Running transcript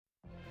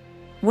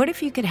What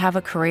if you could have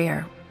a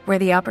career where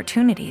the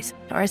opportunities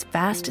are as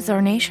vast as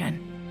our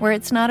nation, where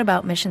it's not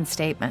about mission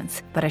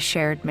statements, but a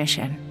shared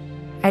mission?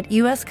 At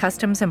U.S.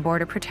 Customs and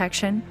Border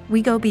Protection,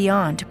 we go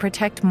beyond to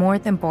protect more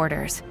than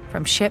borders.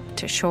 From ship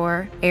to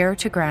shore, air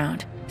to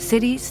ground,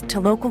 cities to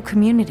local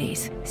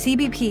communities,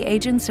 CBP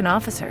agents and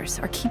officers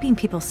are keeping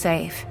people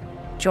safe.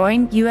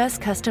 Join U.S.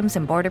 Customs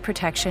and Border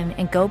Protection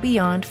and go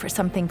beyond for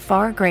something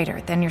far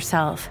greater than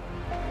yourself.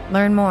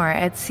 Learn more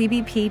at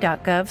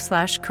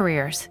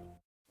cbp.gov/careers.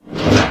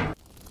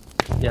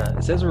 Yeah,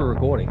 it says we're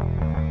recording.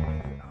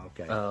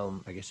 Okay.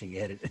 I guess you can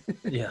get it.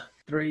 Yeah.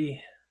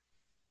 3,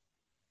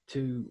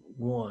 2,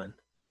 1.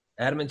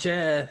 Adam and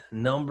Chad,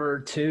 number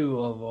 2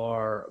 of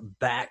our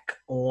back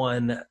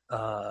on the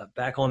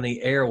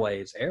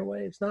airwaves.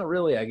 Airwaves? Not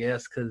really, I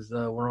guess, because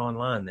we're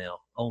online now.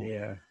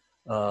 Yeah.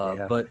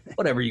 But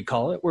whatever you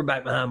call it, we're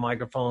back behind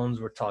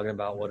microphones. We're talking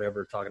about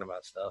whatever, talking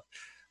about stuff.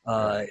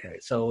 Right.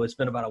 So it's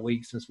been about a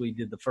week since we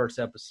did the first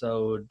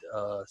episode.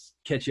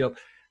 Catch you up.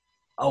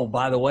 Oh,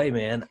 by the way,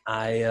 man,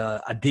 I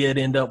did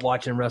end up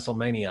watching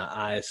WrestleMania.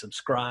 I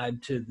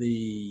subscribed to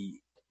the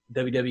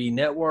WWE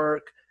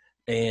Network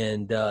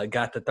and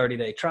got the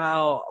 30-day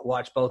trial.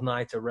 Watched both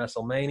nights of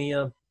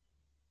WrestleMania.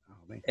 Oh,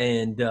 man.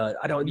 And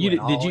I don't. You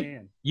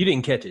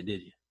didn't catch it,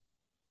 did you?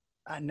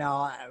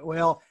 No.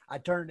 I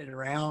turned it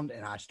around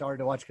and I started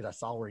to watch because I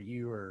saw where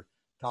you were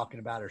talking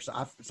about it. So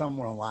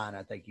somewhere online,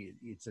 I think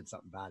you'd said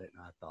something about it,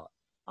 and I thought,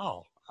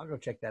 oh, I'll go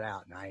check that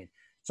out. And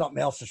something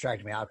else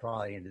distracted me. I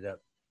probably ended up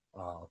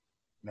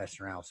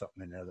messing around with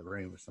something in the other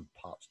room with some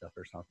pop stuff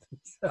or something.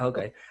 So,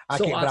 okay. I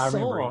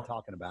remember you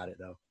talking about it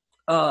though.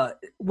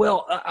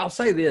 Well, I'll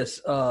say this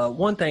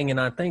one thing,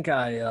 and I think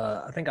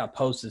I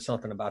posted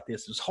something about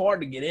this. It was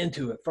hard to get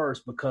into at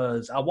first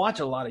because I watch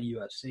a lot of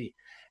UFC,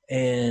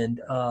 and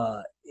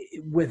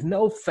with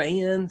no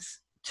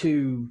fans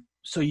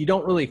so you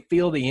don't really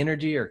feel the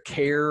energy or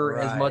care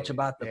as much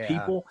about the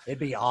people. It'd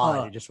be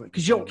odd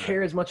because you don't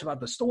care as much about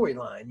the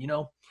storyline, you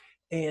know.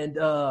 And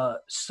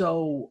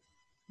so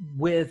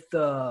with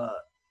that,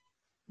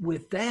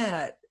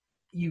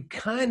 you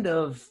kind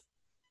of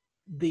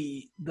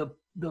the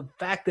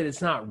fact that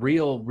it's not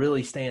real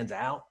really stands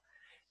out.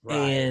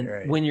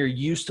 Right. When you're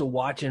used to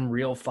watching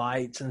real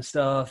fights and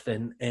stuff,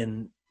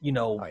 and you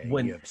know,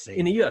 when UFC.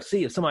 In the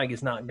UFC, if somebody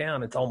gets knocked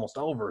down, it's almost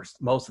over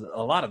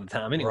a lot of the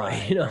time anyway.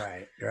 Right, you know,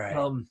 right.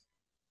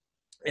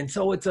 And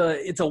so it's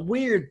a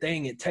weird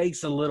thing. It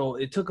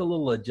took a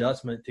little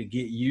adjustment to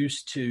get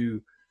used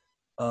to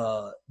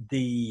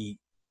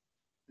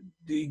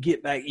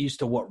get back used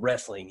to what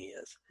wrestling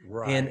is.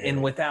 Right.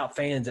 And without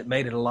fans, it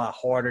made it a lot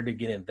harder to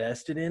get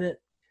invested in it.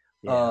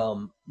 Yeah.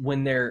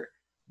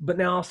 But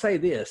now I'll say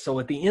this. So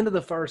at the end of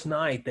the first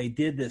night, they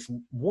did this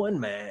one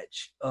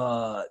match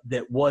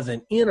that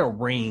wasn't in a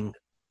ring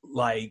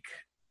like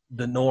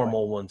the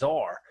normal ones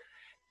are.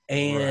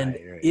 And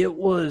it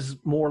was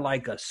more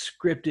like a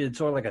scripted,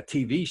 sort of like a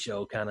TV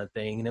show kind of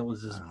thing. And it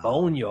was this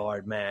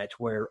boneyard match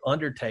where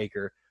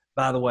Undertaker,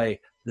 by the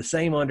way, the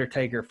same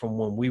Undertaker from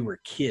when we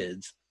were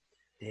kids.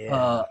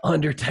 Yeah.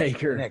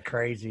 Undertaker. Isn't that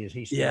crazy? Is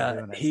he still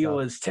doing that he stuff?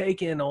 was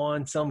taking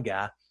on some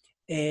guy.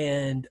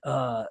 And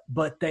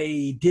but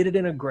they did it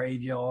in a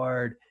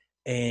graveyard,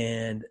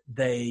 and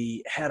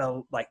they had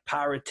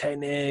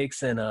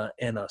pyrotechnics and a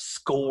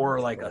score,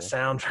 like a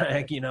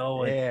soundtrack, you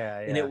know.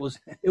 And it was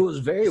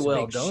very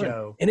well done.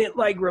 Show. And it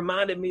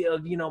reminded me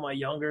of, you know, my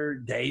younger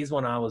days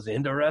when I was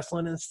into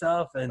wrestling and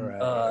stuff, and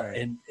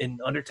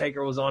and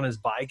Undertaker was on his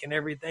bike and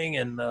everything,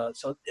 and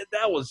so it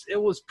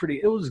was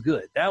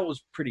good. That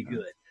was pretty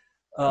good.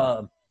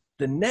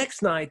 The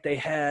next night they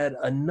had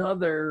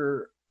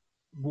another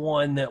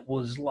one that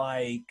was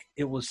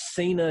it was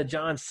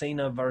John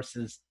Cena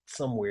versus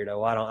some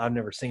weirdo. I've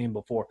never seen him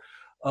before.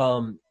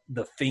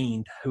 The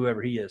Fiend,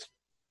 whoever he is.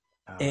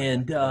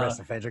 And the rest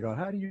of the fans are going,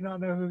 how do you not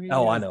know who he is?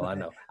 Oh, I know.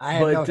 I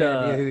have no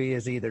idea who he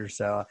is either,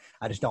 so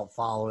I just don't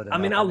follow it. I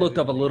mean, I looked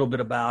up a little bit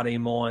about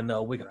him on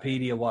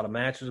Wikipedia while the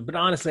match was, but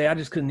honestly, I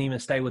just couldn't even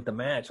stay with the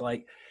match.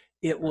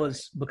 It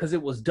was because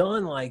it was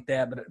done like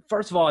that. But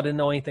first of all, I didn't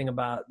know anything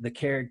about the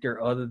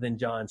character other than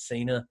John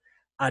Cena.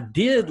 I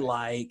did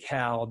like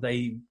how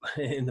they,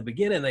 in the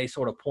beginning, they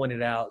sort of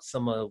pointed out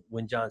some of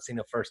when John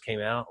Cena first came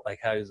out, like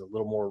how he was a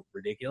little more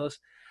ridiculous.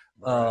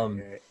 But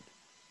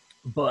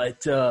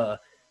I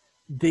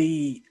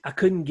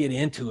couldn't get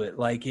into it.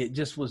 It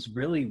just was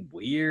really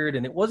weird,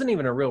 and it wasn't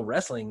even a real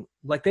wrestling.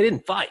 They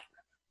didn't fight.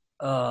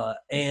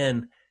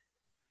 And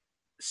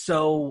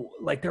so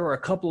there were a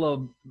couple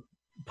of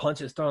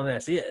punches thrown, and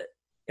that's it.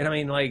 And I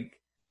mean,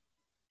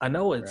 I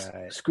know it's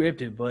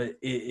scripted, but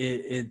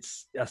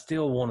it's I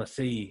still want to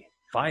see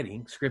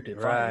fighting,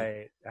 scripted fighting.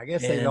 Right. I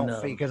guess they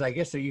don't feed, because I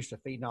guess they're used to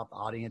feeding off the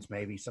audience.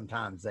 Maybe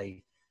sometimes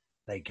they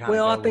kind of.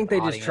 Well, I think they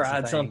just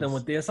tried something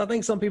with this. I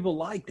think some people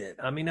liked it.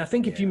 I mean, I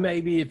think if you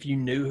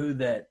knew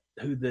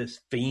who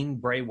this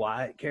Fiend Bray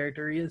Wyatt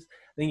character is,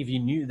 I think if you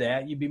knew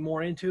that, you'd be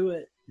more into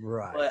it.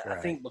 Right. But I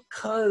think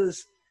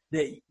because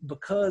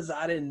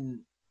I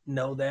didn't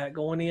know that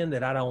going in,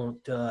 that I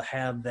don't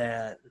have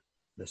that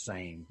the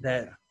same.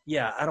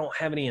 I don't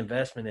have any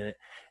investment in it.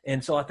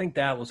 And so I think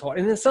that was hard.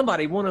 And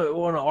then one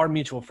of our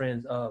mutual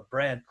friends,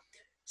 Brad,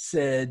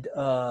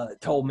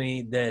 told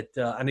me that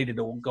I needed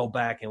to go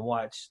back and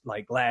watch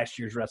like last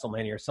year's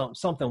WrestleMania or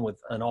something with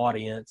an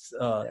audience.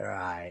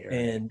 Right.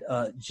 And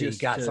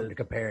just got something to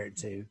compare it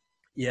to.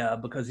 Yeah,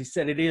 because he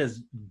said it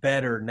is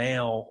better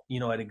now,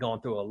 it had gone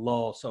through a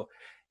lull. So,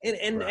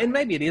 and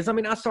maybe it is. I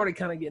mean, I started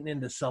kind of getting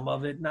into some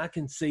of it, and I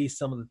can see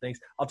some of the things.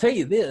 I'll tell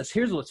you this.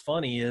 Here's what's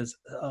funny is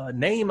a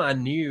name I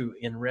knew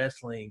in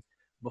wrestling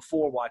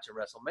before watching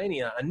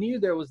WrestleMania. I knew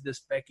there was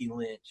this Becky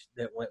Lynch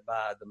that went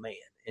by the man,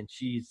 and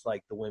she's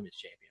like the women's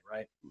champion,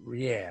 right?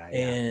 Yeah.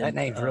 And that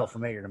name's real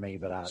familiar to me.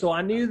 But so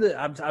I knew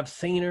that I've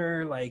seen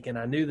her, like, and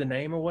I knew the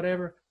name or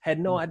whatever. Had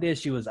no idea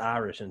she was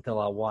Irish until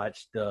I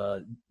watched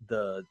the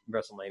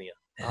WrestleMania.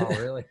 Oh,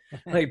 really?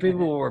 Like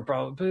people were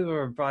probably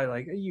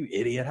like, "Are you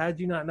idiot? How did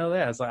you not know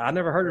that?" It's like I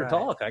never heard her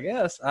talk. I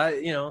guess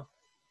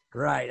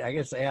Right. I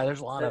guess there's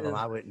a lot of them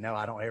I wouldn't know.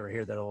 I don't ever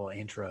hear the little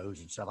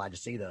intros and stuff. I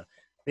just see the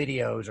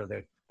videos or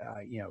the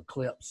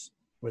clips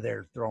where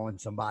they're throwing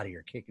somebody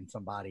or kicking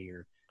somebody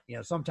or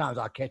sometimes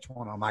I'll catch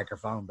one on a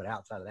microphone, but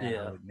outside of that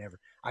I would never.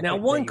 Now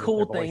one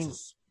cool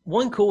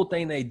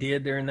thing they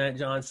did during that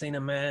John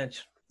Cena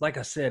match, like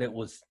I said,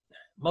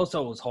 most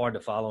of it was hard to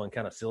follow and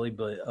kind of silly,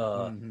 but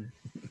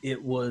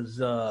it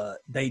was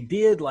they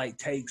did like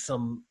take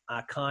some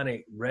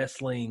iconic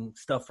wrestling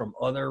stuff from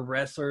other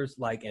wrestlers,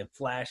 like in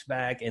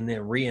flashback, and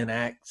then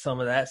reenact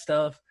some of that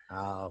stuff.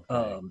 Oh,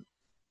 okay.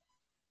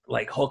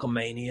 Like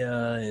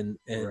Hulkamania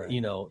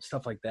and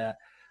stuff like that.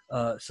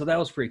 So that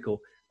was pretty cool.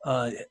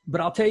 But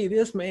I'll tell you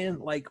this, man,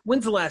 like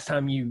when's the last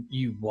time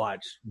you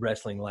watched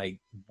wrestling, like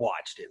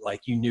watched it,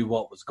 like you knew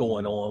what was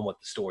going on, what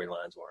the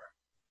storylines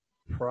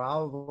were?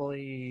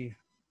 Probably,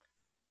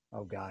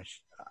 oh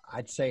gosh,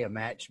 I'd say a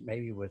match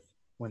maybe with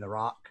when The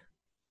Rock.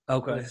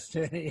 Okay. That's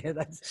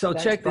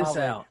check probably, this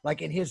out.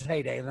 Like in his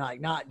heyday,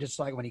 like not just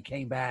like when he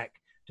came back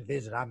to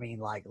visit. I mean,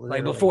 like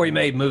before he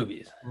made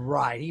movies.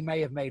 Right. He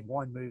may have made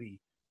one movie.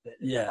 When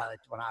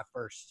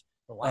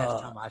the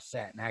last time I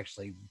sat and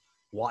actually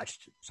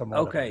watched some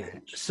other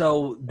match.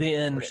 So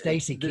then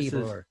Stacy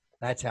Keibler,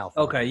 that's how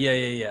far. Okay,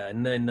 yeah.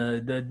 And then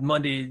the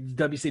Monday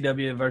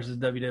WCW versus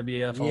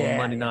WWF on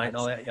Monday night and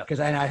all that. Yeah. Because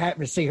I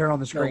happened to see her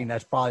on the screen.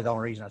 That's probably the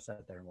only reason I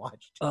sat there and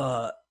watched.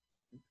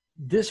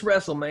 This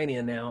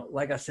WrestleMania now,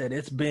 like I said,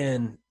 it's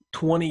been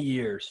 20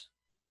 years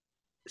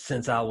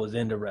since I was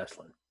into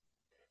wrestling.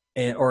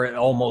 Or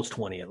almost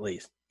 20 at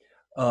least.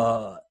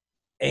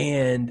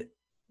 And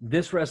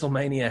this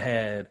WrestleMania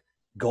had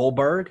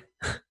Goldberg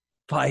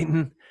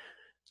fighting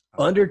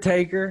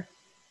Undertaker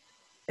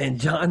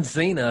and John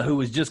Cena, who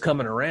was just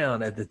coming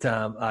around at the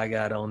time I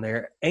got on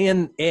there,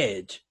 and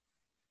Edge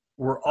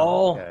were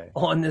all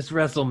on this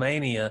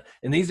WrestleMania.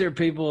 And these are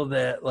people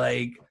that,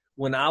 like,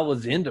 when I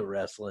was into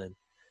wrestling,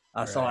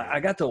 I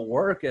got to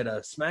work at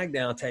a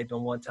SmackDown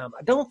taping one time.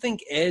 I don't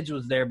think Edge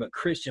was there, but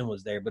Christian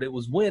was there. But it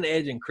was when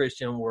Edge and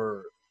Christian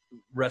were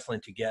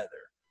wrestling together.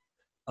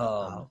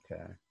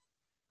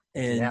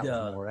 And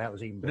that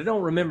was even. But I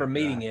don't remember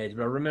meeting Edge,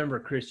 but I remember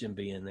Christian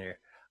being there.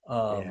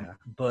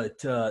 But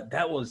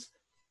that was,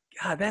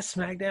 God, that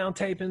SmackDown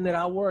taping that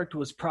I worked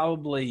was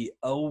probably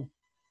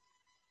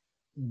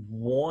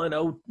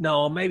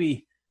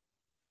maybe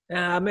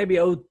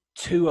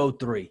 02,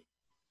 03.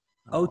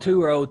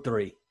 02 or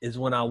 03 is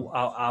when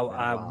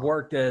I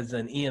worked as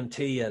an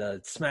EMT at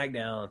a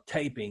SmackDown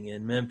taping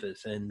in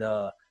Memphis, and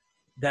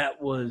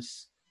that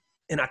was.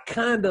 And I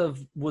kind of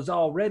was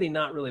already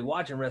not really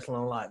watching wrestling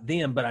a lot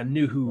then, but I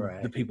knew who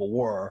the people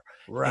were.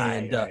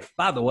 Right. And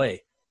by the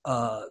way,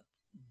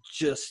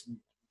 just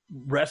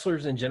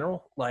wrestlers in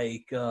general,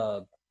 like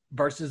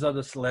versus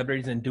other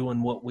celebrities and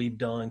doing what we've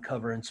done,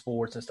 covering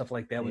sports and stuff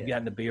like that. We've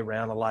gotten to be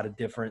around a lot of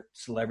different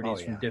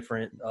celebrities from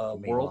different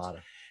worlds.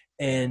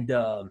 And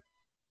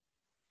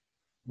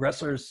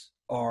wrestlers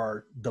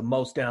are the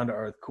most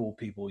down-to-earth, cool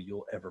people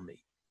you'll ever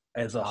meet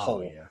as a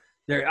whole. Yeah.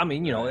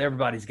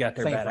 Everybody's got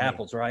their bad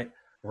apples, right?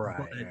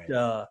 Right.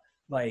 But,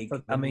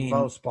 for the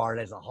most part,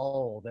 as a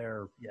whole,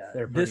 they're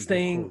this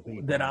thing cool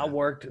that I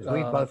worked.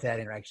 We both had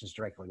interactions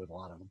directly with a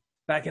lot of them.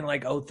 Back in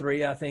like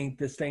 03, I think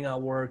this thing I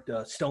worked.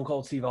 Stone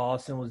Cold Steve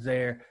Austin was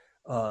there.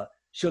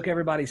 Shook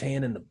everybody's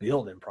hand in the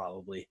building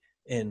probably,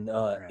 and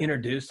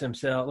introduced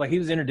himself. Like he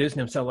was introducing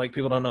himself like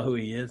people don't know who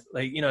he is.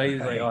 Like he's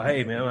like, "Oh,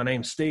 hey man, my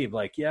name's Steve."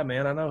 Like, yeah,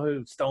 man, I know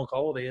who Stone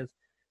Cold is.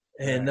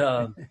 And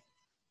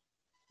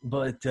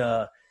but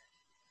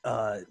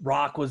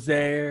Rock was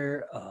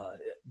there.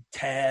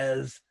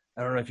 Taz,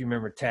 I don't know if you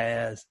remember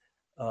Taz.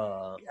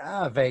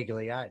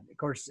 Vaguely. Of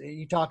course,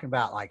 you talking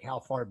about like how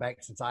far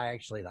back since I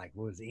actually like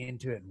was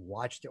into it and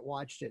watched it.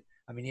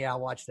 I mean, I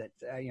watched that.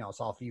 I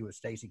saw a few with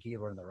Stacy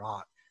Keibler and The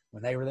Rock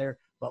when they were there.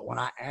 But when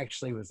I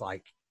actually was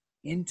like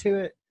into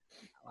it,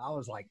 I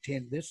was like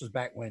 10. This was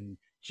back when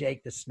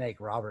Jake the Snake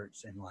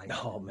Roberts and like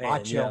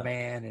Macho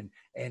Man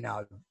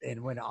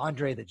and when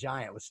Andre the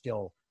Giant was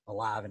still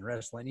alive and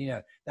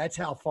wrestling. That's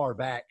how far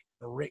back.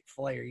 Ric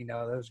Flair,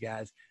 those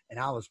guys, and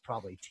I was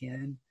probably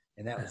 10,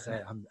 and that was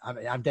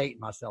I'm dating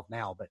myself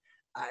now, but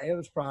It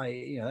was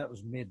probably, that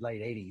was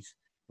late 80s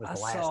was I the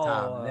last saw,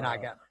 time. And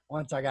then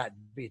once I got to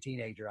be a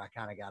teenager, I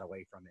kind of got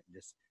away from it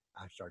and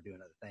I started doing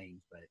other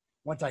things. But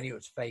once I knew it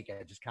was fake,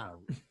 I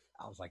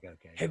was like,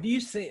 okay. Have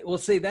you seen, well,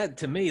 see that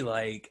to me,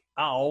 like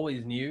I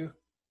always knew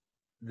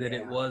that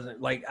it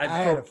wasn't like, I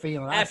had a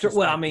feeling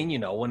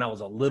when I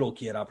was a little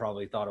kid, I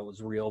probably thought it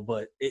was real,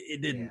 but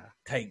it didn't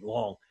take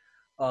long.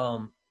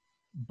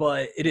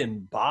 But it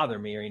didn't bother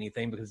me or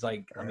anything because,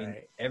 like, I mean,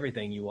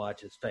 everything you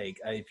watch is fake.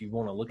 If you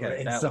want to look at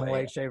it that way, in some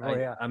way, shape, or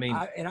yeah. I mean,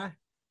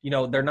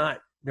 they're not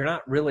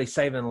really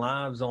saving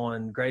lives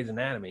on Grey's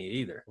Anatomy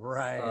either.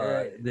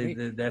 Right.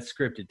 That's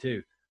scripted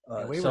too.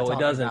 So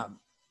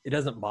it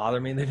doesn't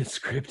bother me that it's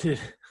scripted.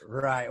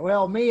 Right.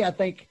 Well, me, I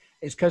think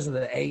it's because of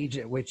the age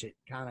at which it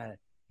kind of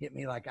hit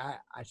me. Like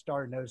I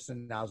started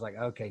noticing, I was like,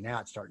 okay, now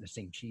it's starting to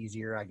seem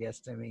cheesier, I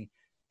guess, to me,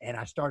 and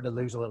I started to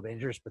lose a little bit of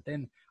interest. But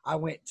then I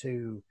went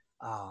to.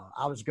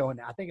 I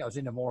think I was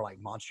into more like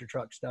monster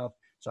truck stuff.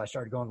 So I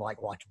started going to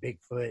like watch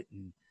Bigfoot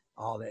and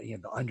all that,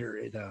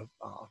 the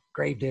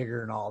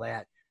Gravedigger and all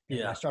that.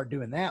 And I started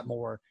doing that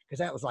more because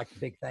that was like the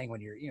big thing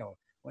when you're,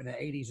 when the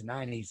 80s and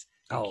 90s,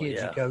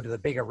 kids would go to the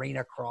big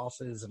arena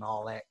crosses and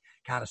all that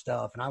kind of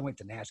stuff. And I went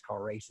to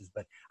NASCAR races,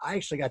 but I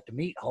actually got to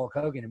meet Hulk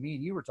Hogan, and me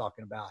and you were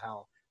talking about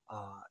how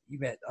you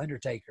met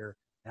Undertaker.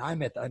 And I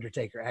met the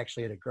Undertaker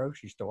actually at a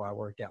grocery store I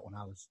worked at when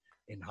I was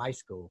in high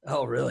school.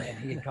 Oh, really? And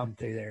he had come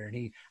through there,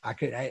 and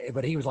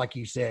but he was like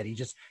you said,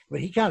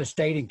 he kind of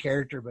stayed in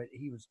character, but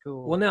he was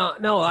cool. Well,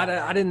 no,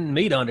 I didn't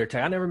meet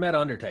Undertaker. I never met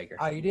Undertaker.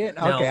 Oh, you didn't?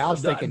 Okay, I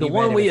was thinking the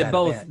one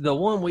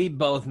we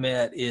both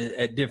met is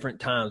at different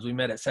times. We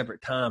met at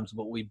separate times,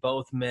 but we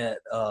both met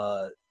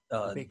the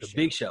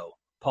Big Show,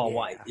 Paul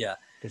White. Yeah,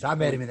 because I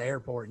met him in the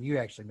airport, and you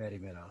actually met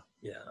him in a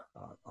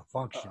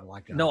function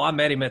like that. No, I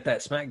met him at that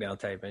SmackDown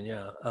taping.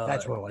 Yeah,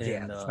 that's what it was. The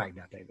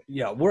SmackDown taping.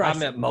 Yeah, where I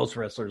met most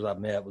wrestlers I've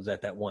met was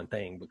at that one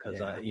thing because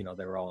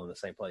they were all in the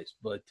same place.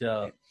 But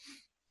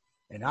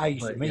and I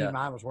used to meet him.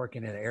 I was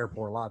working at an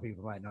airport. A lot of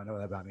people might not know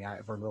that about me.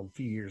 For a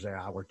few years there,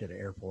 I worked at an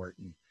airport,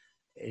 and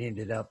it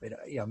ended up.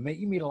 You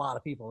meet a lot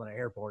of people in an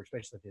airport,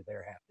 especially if they're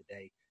there half the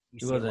day.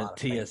 It wasn't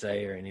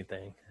TSA or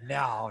anything.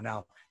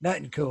 No,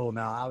 nothing cool.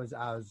 No, I was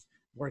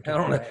working. I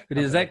don't know, but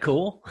is that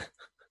cool?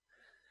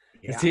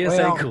 Yeah, is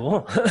TSA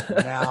cool?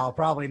 No,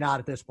 probably not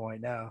at this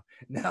point. No.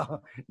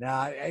 You're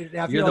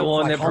the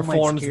one that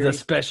performs the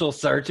special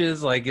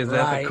searches. Like, is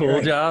that the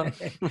cool job?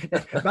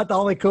 About the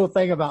only cool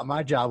thing about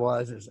my job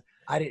is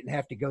I didn't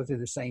have to go through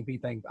the same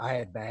thing. I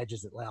had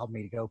badges that allowed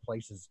me to go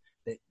places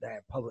that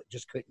public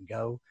just couldn't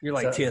go. You're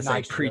like TSA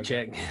nice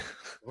pre-check.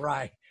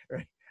 Right.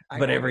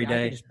 But every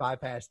day. I just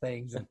bypass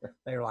things, and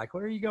they were like,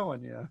 "Where are you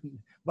going?"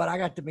 But I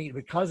got to meet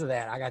because of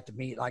that. I got to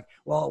meet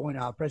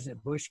when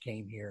President Bush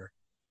came here.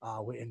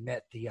 And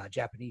met the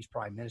Japanese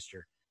prime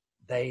minister.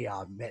 They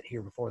met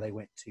here before they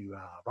went to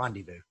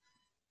Rendezvous.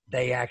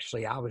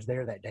 I was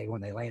there that day when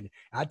they landed.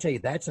 I tell you,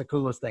 that's the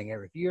coolest thing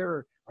ever. If you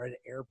ever are at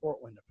the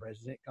airport when the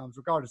president comes,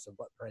 regardless of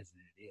what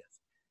president it is,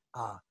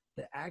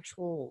 the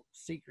actual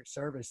Secret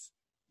Service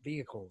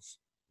vehicles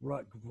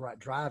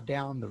drive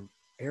down the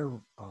air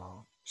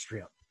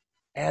strip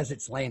as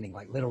it's landing.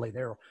 Like literally,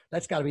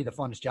 that's got to be the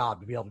funnest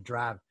job to be able to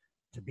drive.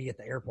 To be at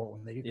the airport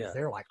when they do, because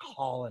they're like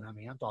hauling. I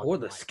mean, I'm talking. Or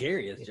the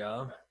scariest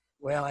job.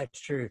 Well, that's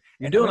true.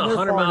 You're doing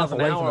 100 miles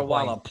an hour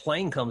while a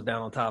plane comes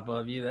down on top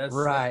of you. That's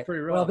right.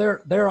 Pretty rough. Well,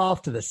 they're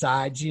off to the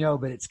sides,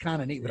 but it's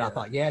kind of neat. But I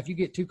thought, if you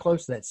get too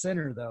close to that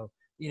center, though,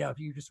 if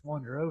you just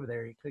wander over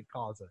there, it could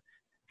cause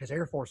because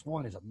Air Force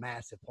One is a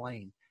massive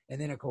plane, and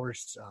then of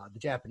course the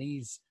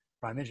Japanese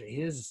prime minister,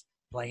 his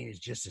plane is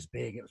just as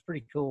big. It was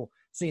pretty cool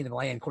seeing them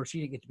land. Of course,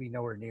 you didn't get to be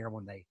nowhere near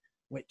when they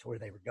went to where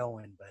they were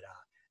going, but.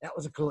 That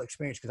was a cool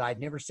experience because I'd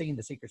never seen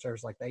the Secret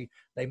Service like they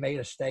made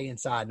us stay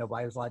inside.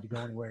 Nobody was allowed to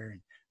go anywhere,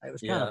 and it was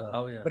kind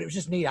of but it was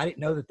just neat. I didn't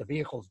know that the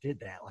vehicles did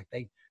that. Like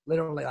they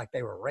literally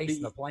they were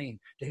racing the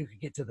plane to who could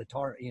get to the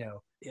target.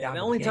 The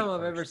only time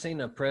I've ever seen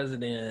a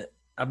president,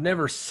 I've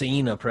never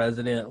seen a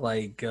president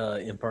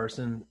in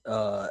person.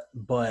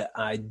 But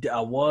I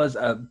was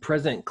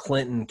President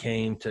Clinton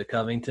came to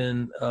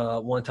Covington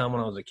one time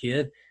when I was a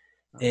kid,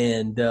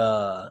 and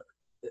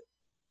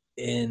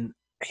in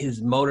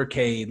his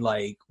motorcade,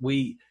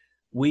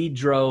 we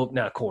drove.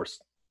 Now, of course,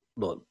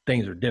 look,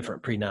 things are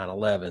different pre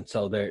 9/11.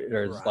 So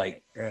there's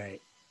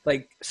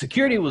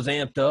security was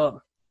amped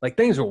up. Like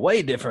things were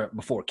way different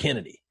before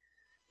Kennedy.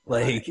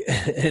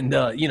 And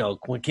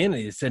when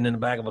Kennedy is sitting in the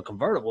back of a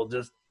convertible,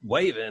 just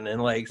waving,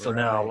 and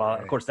now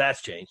of course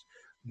that's changed.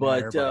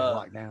 But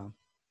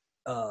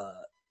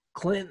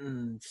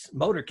Clinton's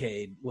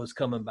motorcade was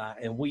coming by,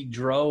 and we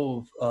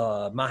drove.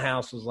 My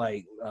house was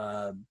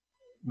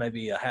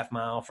maybe a half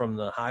mile from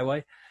the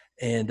highway.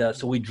 And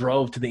so we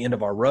drove to the end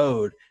of our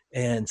road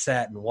and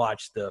sat and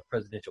watched the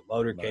presidential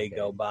motorcade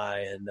go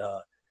by.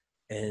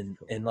 And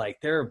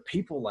there are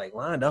people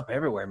lined up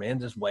everywhere, man,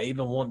 just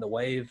waving, wanting to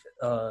wave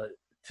to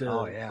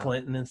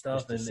Clinton and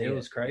stuff. And it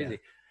was crazy.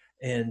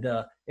 Yeah. And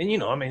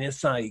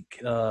it's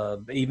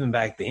even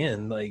back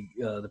then,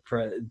 the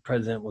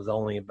president was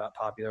only about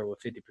popular with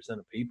 50%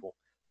 of people.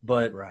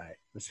 But right.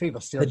 Those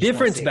people still the just wanna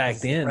difference see it back 'cause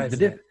it's the then,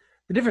 president.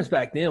 the difference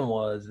back then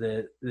was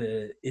that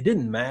it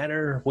didn't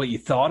matter what you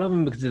thought of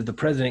him, because if the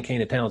president came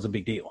to town, it was a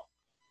big deal.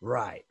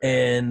 Right.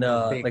 And It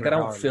was big like, I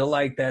don't feel regardless.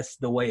 like that's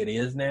the way it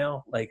is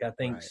now. Like, I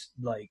think Right.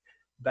 like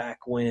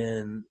back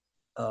when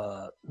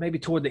maybe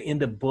toward the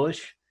end of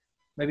Bush,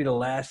 maybe the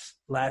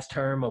last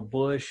term of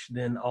Bush,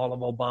 then all of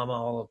Obama,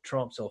 all of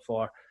Trump so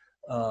far,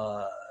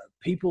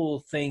 people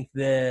think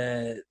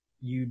that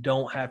you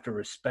don't have to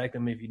respect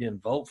them if you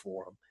didn't vote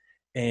for them,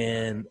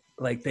 and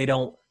like they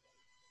don't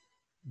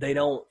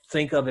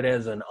think of it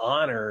as an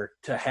honor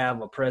to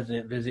have a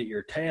president visit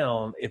your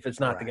town if it's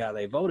not the Right. guy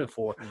they voted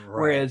for. Right.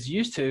 Whereas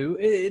used to,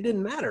 it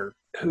didn't matter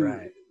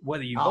Right.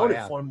 whether you Oh, voted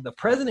yeah. for him. The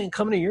president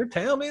coming to your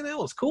town, man, that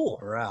was cool.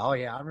 Right. Oh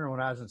yeah, I remember when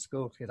I was in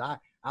school because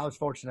I was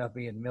fortunate enough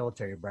being a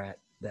military brat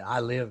that I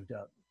lived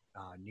up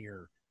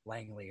near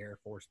Langley Air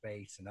Force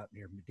Base and up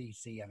near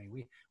DC. I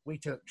mean, we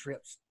took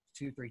trips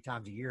 2-3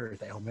 times a year at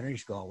the elementary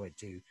school I went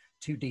to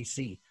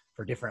DC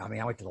for different. I mean,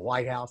 I went to the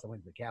White House, I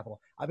went to the Capitol.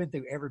 I've been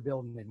through every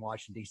building in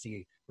Washington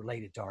DC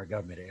related to our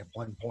government at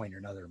one point or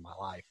another in my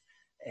life.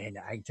 And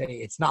I can tell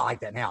you, it's not like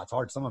that now. It's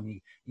hard. Some of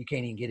them you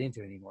can't even get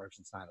into anymore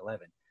since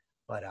 9/11,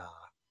 but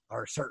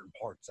or certain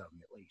parts of them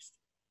at least.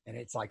 And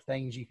it's like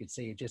things you could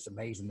see. It's just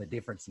amazing the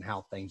difference in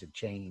how things have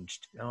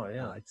changed. Oh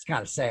yeah. It's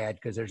kind of sad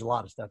because there's a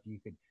lot of stuff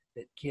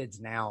that kids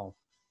now,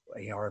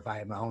 or if I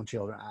had my own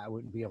children, I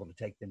wouldn't be able to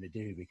take them to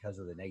do because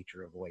of the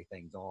nature of the way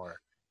things are.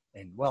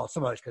 And well,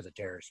 some of it's because of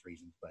terrorist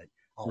reasons, but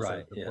also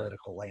Right, the yeah.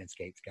 political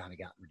landscape's kind of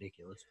gotten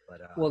ridiculous.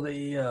 But Well,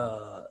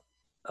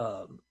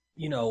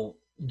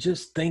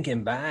 just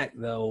thinking back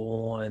though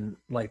on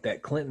like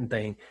that Clinton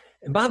thing,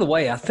 and by the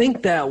way, I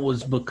think that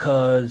was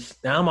because,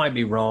 now I might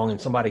be wrong,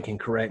 and somebody can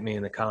correct me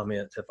in the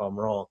comments if I'm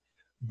wrong,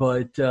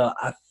 but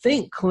I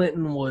think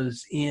Clinton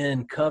was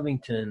in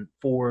Covington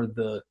for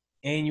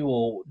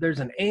there's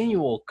an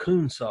annual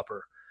coon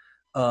supper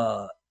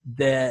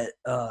that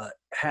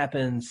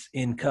happens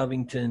in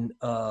Covington.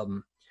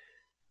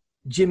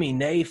 Jimmy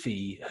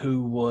Nafee,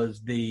 who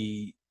was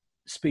the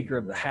Speaker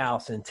of the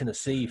House in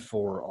Tennessee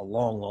for a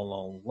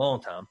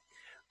long time.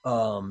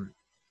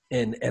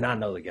 And I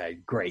know the guy,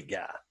 great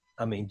guy.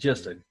 I mean,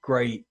 just a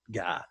great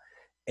guy.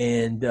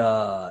 And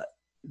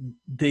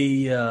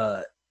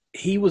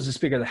he was the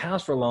Speaker of the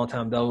House for a long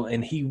time though,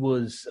 and he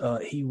was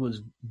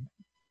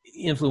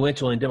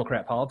influential in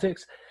Democrat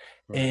politics.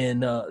 Right.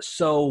 And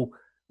so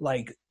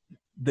like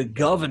the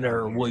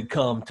governor would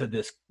come to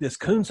this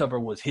coon supper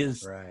was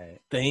his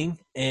thing,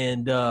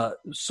 and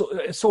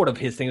sort of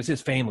his thing. It was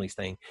his family's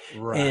thing.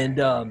 Right.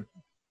 And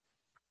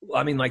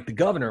I mean, like the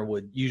governor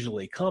would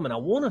usually come, and I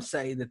want to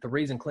say that the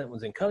reason Clinton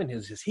was in Covington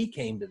is he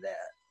came to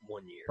that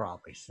one year.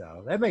 Probably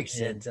so. That makes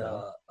sense.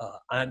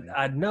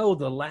 I know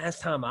the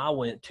last time I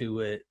went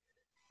to it,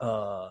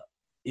 I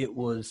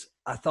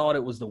thought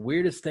it was the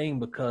weirdest thing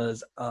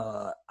because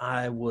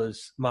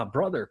my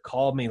brother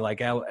called me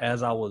like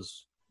as I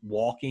was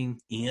walking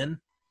in,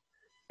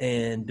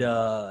 and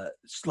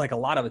like a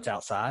lot of it's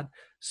outside.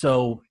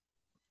 So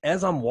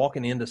as I'm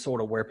walking into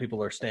sort of where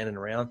people are standing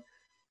around,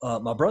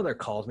 my brother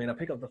calls me, and I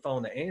pick up the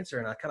phone to answer,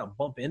 and I kind of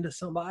bump into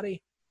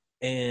somebody,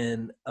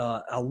 and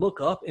I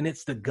look up, and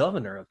it's the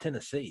governor of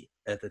Tennessee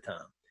at the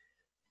time.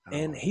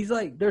 And he's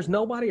like, there's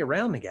nobody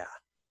around the guy.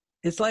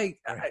 It's like,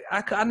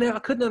 I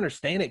couldn't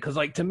understand it. Cause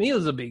like, to me, it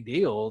was a big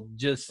deal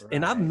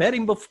and I've met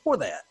him before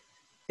that,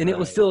 and it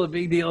was still a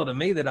big deal to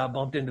me that I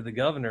bumped into the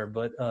governor,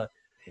 but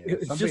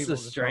it's just a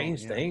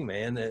strange thing,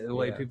 man, the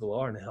way people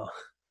are now.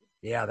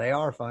 Yeah. They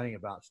are funny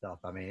about stuff.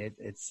 I mean,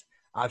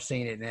 I've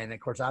seen it. And of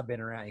course I've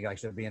been around, you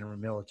guys, being a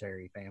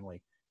military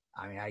family.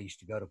 I mean, I used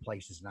to go to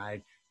places,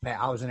 and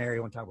I was in an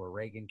area one time where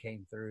Reagan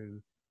came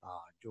through,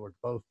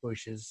 both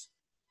Bushes.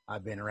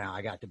 I've been around.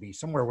 I got to be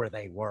somewhere where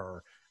they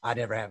were. I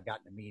never have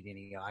gotten to meet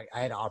any. I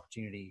had an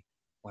opportunity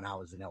when I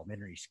was in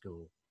elementary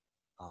school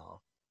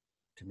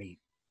to meet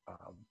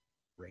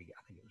Reagan.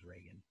 I think it was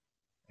Reagan,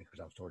 because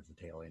I was towards the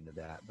tail end of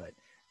that. But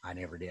I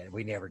never did.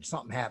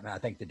 Something happened, I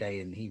think, the day,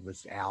 and he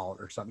was out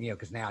or something,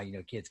 because now,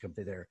 kids come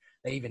through there.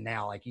 They even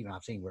now, like, even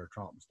I've seen where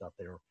Trump and stuff,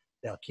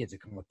 they'll kids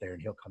that come up there,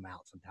 and he'll come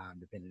out sometime,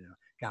 depending on,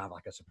 kind of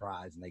like a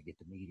surprise, and they get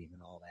to meet him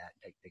and all that,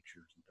 and take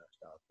pictures and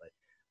stuff.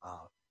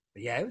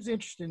 But yeah, it was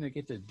interesting to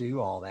get to do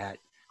all that.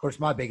 Of course,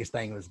 my biggest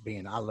thing was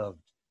I loved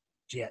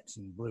jets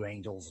and Blue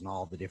Angels and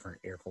all the different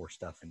Air Force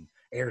stuff, and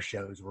air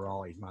shows were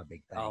always my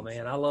big thing. Oh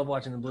man, I love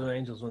watching the Blue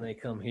Angels when they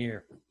come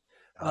here.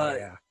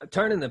 Yeah.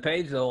 Turning the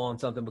page though on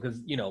something, because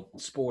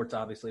sports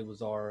obviously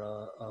was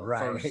our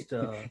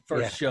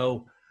first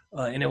show,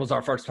 and it was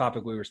our first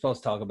topic we were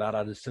supposed to talk about.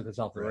 I just took us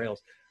off the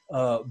rails.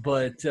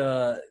 But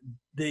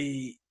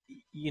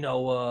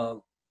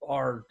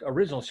our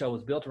original show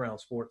was built around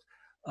sports.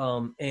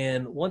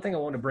 And one thing I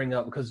want to bring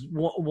up, because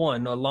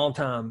one, a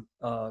longtime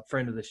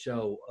friend of the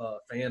show,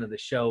 fan of the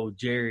show,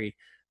 Jerry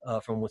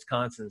from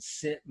Wisconsin,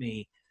 sent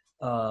me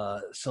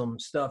some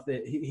stuff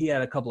that he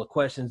had a couple of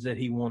questions that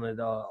he wanted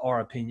our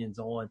opinions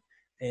on.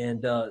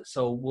 And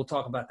so we'll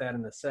talk about that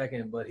in a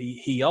second. But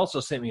he also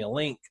sent me a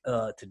link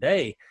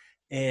today,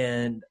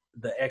 and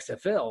the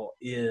XFL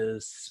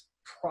is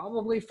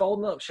probably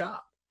folding up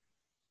shop.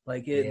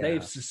 Like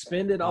they've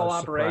suspended all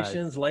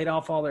operations, laid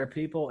off all their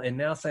people, and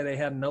now say they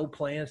have no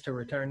plans to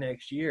return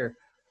next year,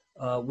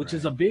 which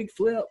is a big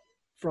flip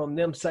from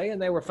them saying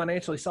they were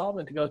financially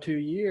solvent to go 2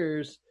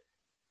 years.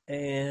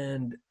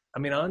 And I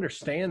mean, I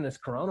understand this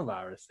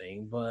coronavirus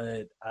thing,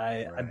 but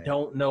I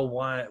don't know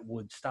why it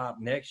would stop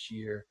next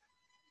year.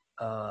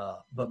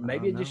 But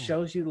maybe it just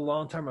shows you the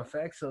long-term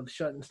effects of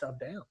shutting stuff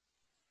down.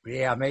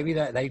 Yeah, maybe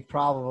that they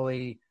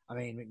probably – I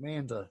mean,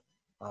 McMahon's a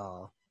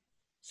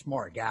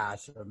smart guy,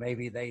 so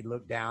maybe they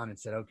looked down and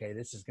said, okay,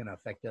 this is going to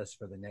affect us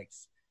for the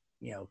next,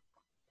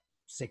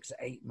 6 to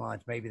 8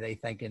 months. Maybe they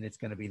thinking it's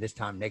going to be this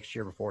time next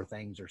year before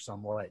things are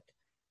somewhat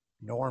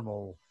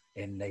normal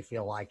and they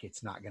feel like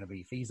it's not going to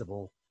be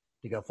feasible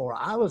to go forward.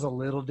 I was a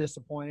little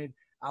disappointed.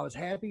 I was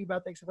happy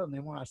about the XFL, and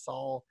then when I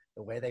saw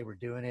the way they were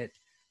doing it,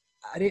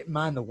 I didn't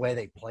mind the way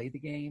they played the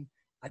game.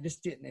 I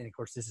just didn't, and of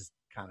course this is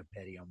kind of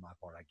petty on my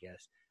part, I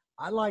guess.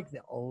 I like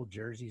the old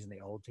jerseys and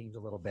the old teams a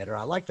little better.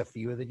 I liked a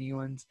few of the new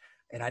ones,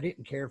 and I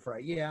didn't care for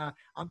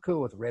 – I'm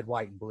cool with red,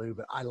 white, and blue,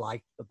 but I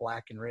liked the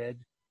black and red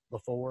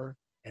before,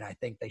 and I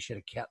think they should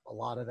have kept a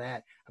lot of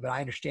that. But I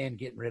understand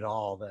getting rid of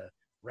all the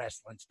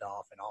wrestling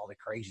stuff and all the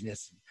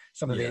craziness and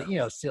some of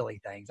the, silly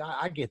things.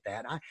 I get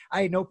that.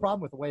 I had no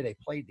problem with the way they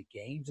played the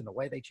games and the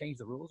way they changed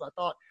the rules. I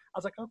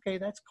was like, okay,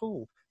 that's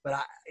cool. But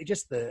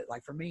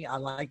for me, I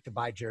like to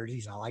buy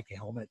jerseys and I like the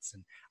helmets,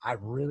 and I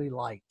really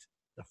liked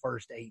the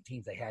first 8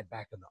 teams they had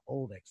back in the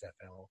old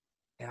XFL.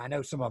 And I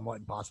know some of them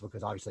wasn't possible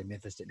because obviously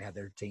Memphis didn't have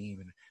their team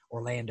and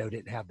Orlando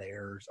didn't have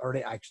theirs. Or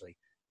they actually,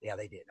 they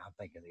didn't. I'm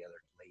thinking of the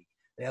other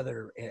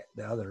league.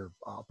 The other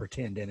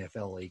pretend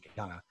NFL league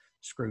kind of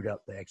screwed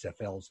up the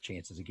XFL's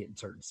chances of getting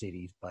certain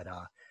cities. But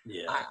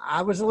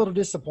I was a little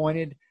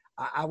disappointed.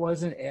 I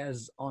wasn't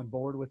as on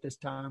board with this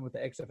time with the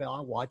XFL.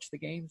 I watched the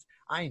games.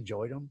 I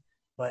enjoyed them,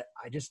 but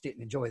I just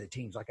didn't enjoy the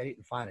teams. Like I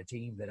didn't find a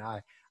team that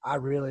I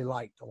really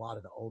liked a lot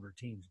of the older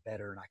teams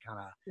better, and I kind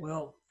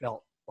of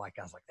felt like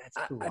I was like, that's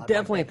cool. I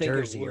definitely think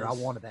jersey, or I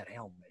wanted that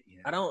helmet.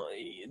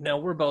 No,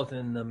 we're both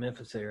in the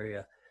Memphis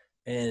area,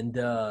 and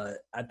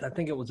I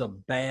think it was a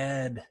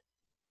bad.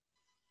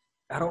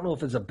 I don't know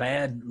if it's a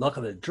bad luck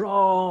of the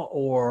draw,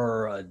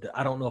 or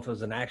I don't know if it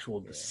was an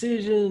actual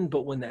decision.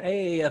 But when the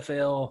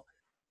AAFL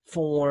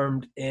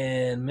formed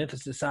and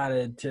Memphis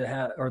decided to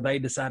have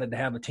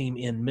a team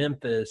in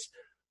Memphis,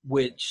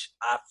 which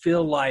I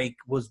feel like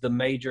was the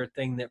major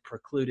thing that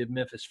precluded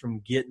Memphis from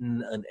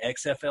getting an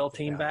XFL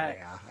team back.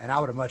 Yeah, and I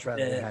would have much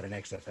rather had an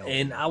XFL.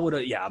 And I would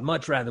have,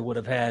 much rather would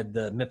have had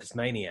the Memphis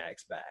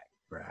Maniacs back.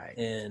 Right.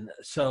 And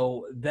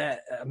so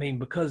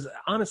because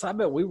honestly, I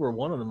bet we were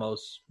one of the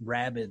most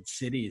rabid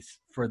cities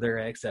for their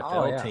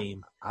XFL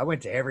team. I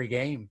went to every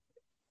game,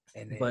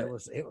 and it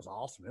was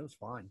awesome. It was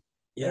fun.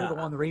 Yeah.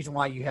 The reason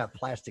why you have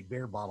plastic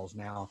beer bottles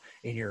now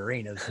in your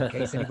arenas, in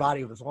case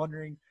anybody was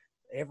wondering,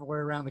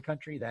 everywhere around the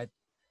country that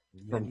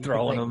from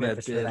throwing them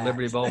at the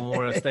Liberty Bowl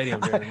Memorial Stadium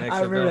during the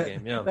XFL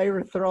game. Yeah, they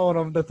were throwing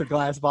them with the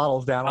glass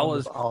bottles down.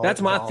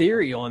 That's my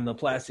theory on the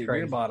plastic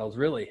beer bottles.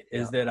 Really,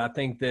 is that I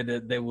think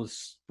that they was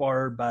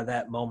spurred by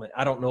that moment.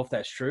 I don't know if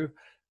that's true,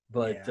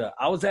 but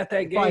I was at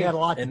that game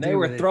and they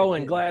were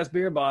throwing glass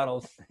beer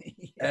bottles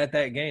at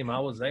that game. I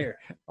was there.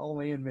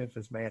 Only in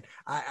Memphis, man.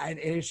 And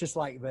it's just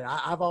like, but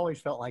I've always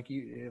felt like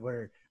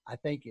where I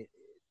think it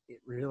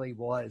really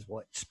was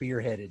what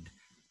spearheaded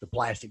the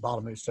plastic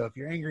bottle move. So if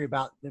you're angry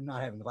about them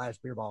not having glass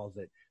beer bottles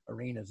at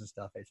arenas and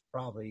stuff, it's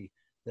probably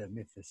the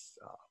Memphis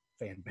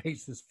fan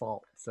base's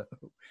fault. So,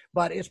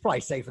 but it's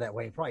probably safer that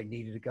way. It probably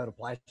needed to go to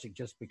plastic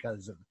just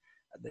because of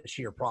the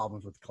sheer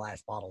problems with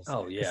glass bottles.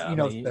 Oh yeah,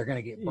 they're going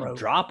to get broke.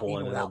 Drop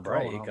one and they'll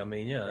break. I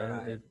mean,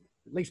 at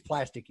least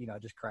plastic,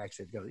 just cracks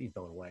it. You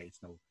throw it away.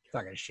 It's not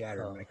going to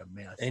shatter and make a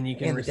mess. And you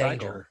can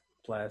recycle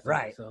plastic,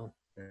 right? So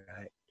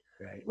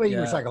right. Well, you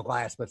can recycle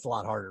glass, but it's a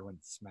lot harder when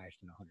it's smashed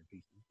in 100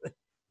 pieces.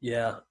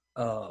 Yeah.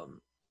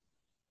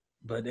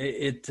 But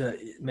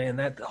man,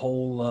 that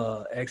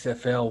whole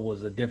XFL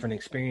was a different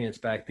experience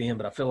back then.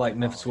 But I feel like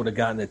Memphis would have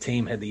gotten the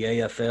team had the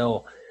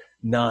AFL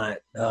not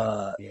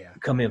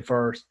come in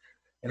first.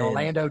 And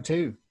Orlando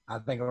too. I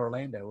think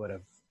Orlando would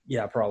have.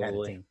 Yeah,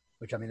 probably. Team,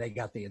 which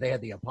they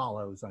had the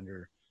Apollos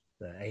under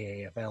the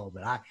AAFL,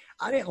 but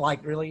I didn't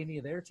like really any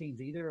of their teams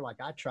either.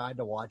 Like I tried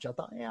to watch. I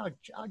thought,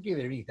 I'll give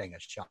anything a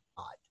shot.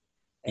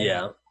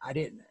 And I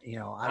didn't.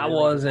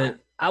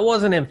 I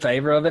wasn't in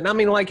favor of it. And I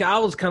mean, like I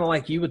was kind of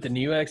like you with the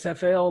new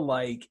XFL.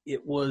 Like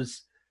it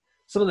was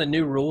some of the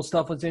new rule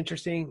stuff was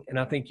interesting, and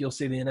I think you'll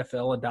see the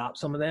NFL adopt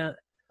some of that.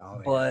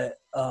 But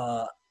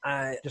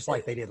just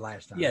like they did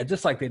last time. Yeah,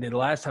 just like they did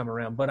last time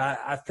around. But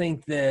I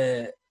think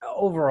that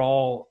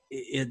overall,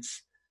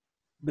 it's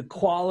the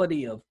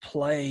quality of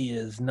play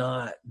is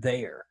not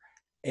there,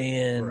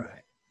 and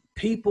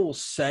people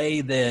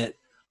say that.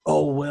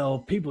 Oh, well,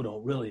 people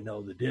don't really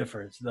know the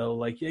difference, though.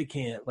 Like, they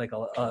can't, like,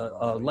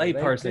 a lay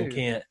person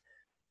can't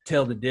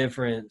tell the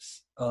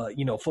difference.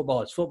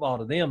 Football is football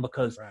to them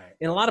because,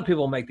 and a lot of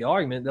people make the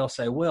argument, they'll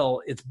say,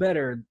 well, it's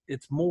better,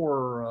 it's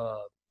more,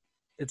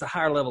 it's a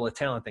higher level of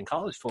talent than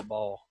college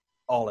football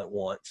all at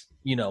once,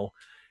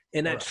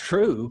 And that's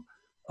true.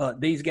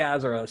 These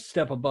guys are a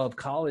step above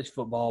college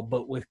football,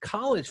 but with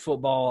college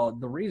football,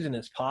 the reason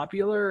it's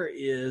popular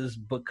is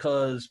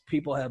because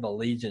people have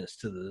allegiance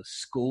to the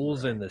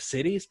schools and the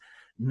cities.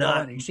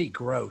 You see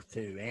growth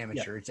too.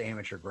 Amateur, it's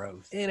amateur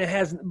growth, and it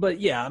has. But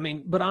yeah, I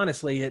mean, but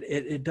honestly,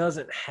 it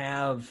doesn't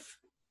have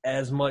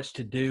as much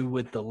to do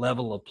with the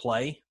level of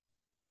play.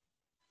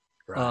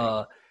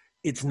 Right.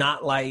 It's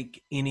not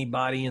like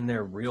anybody in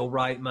their real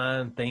right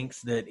mind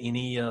thinks that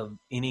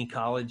any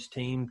college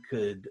team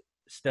could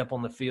step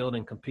on the field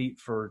and compete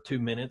for 2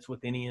 minutes with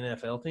any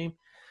NFL team.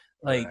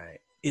 Like,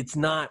 it's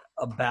not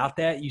about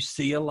that. You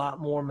see a lot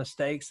more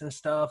mistakes and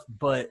stuff,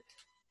 but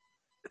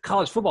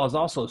college football is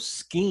also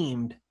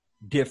schemed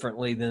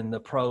differently than the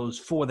pros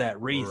for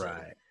that reason.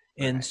 Right.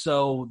 And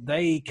so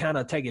they kind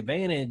of take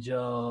advantage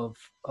of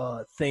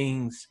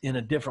things in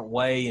a different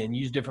way and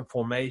use different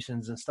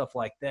formations and stuff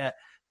like that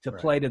to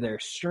play to their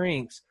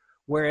strengths.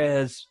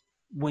 Whereas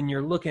when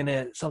you're looking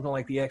at something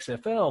like the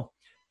XFL,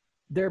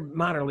 they're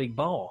minor league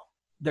ball.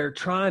 They're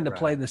trying to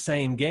play the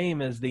same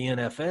game as the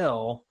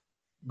NFL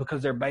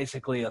because they're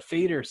basically a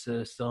feeder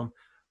system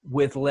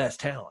with less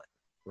talent.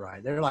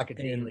 Right. They're like a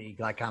D league,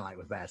 kind of like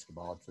with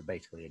basketball. It's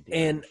basically a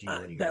D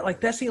league.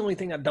 That's the only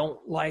thing I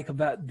don't like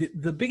about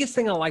the biggest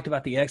thing I liked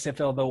about the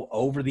XFL though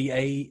over the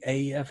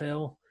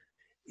AFL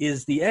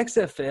is the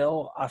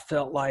XFL. I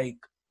felt like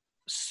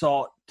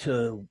sought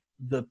to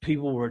the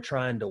people who were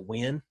trying to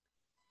win.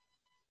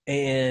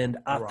 And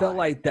I felt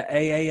like the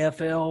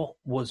AAFL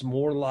was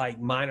more like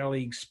minor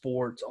league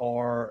sports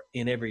are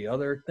in every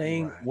other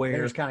thing, where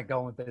they're just kind of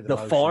going through the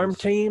farm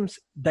teams,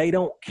 they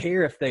don't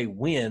care if they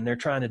win. They're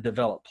trying to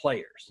develop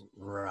players.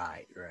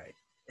 Right.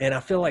 And I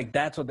feel like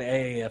that's what the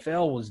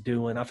AAFL was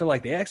doing. I feel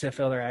like the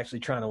XFL, they're actually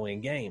trying to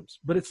win games.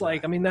 But it's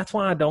like, I mean, that's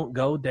why I don't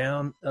go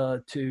down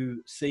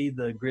to see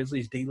the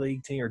Grizzlies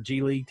D-League team or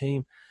G-League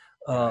team.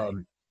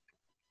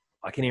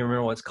 I can't even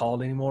remember what it's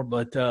called anymore,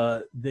 but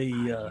I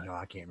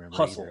can't remember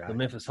Hustle, either. the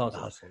Memphis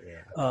Hustle.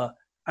 Yeah.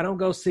 I don't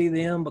go see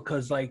them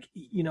because, like,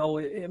 you know,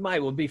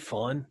 it would be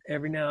fun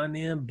every now and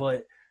then,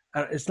 but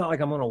it's not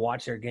like I'm going to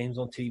watch their games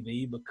on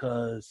TV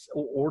because,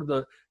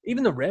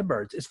 even the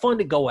Redbirds. It's fun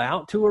to go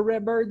out to a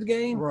Redbirds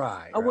game.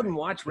 Right. I wouldn't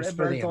watch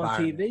Redbirds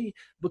on TV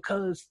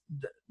because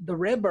the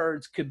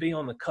Redbirds could be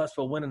on the cusp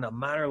of winning a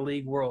minor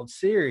league World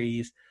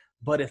Series,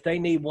 but if they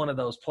need one of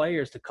those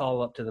players to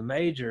call up to the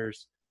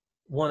majors,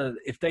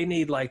 if they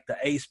need like the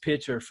ace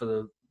pitcher for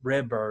the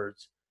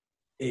Redbirds,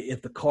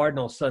 if the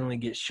Cardinals suddenly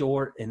get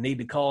short and need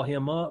to call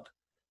him up,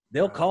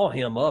 they'll call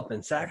him up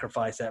and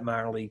sacrifice that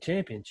minor league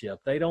championship.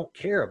 They don't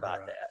care about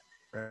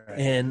that. Right.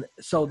 And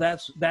so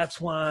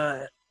that's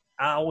why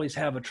I always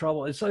have a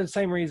trouble. It's the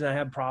same reason I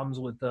have problems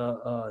with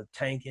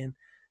tanking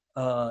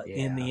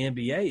in the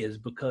NBA is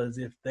because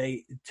if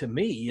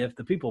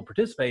the people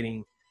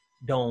participating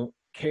don't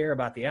care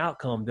about the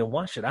outcome, then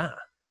why should I?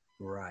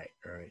 Right.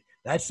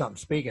 That's something.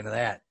 Speaking of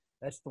that,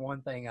 that's the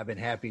one thing I've been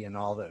happy in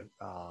all the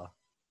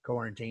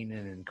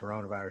quarantining and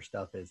coronavirus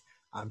stuff is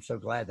I'm so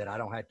glad that I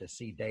don't have to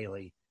see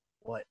daily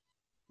what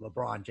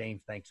LeBron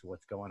James thinks of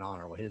what's going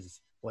on or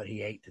what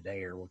he ate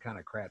today or what kind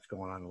of crap's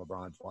going on in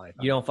LeBron's life.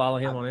 You don't follow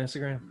him on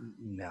Instagram?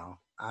 No,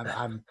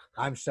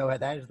 I'm so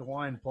that is the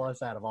one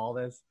plus out of all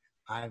this.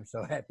 I'm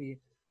so happy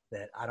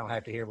that I don't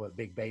have to hear what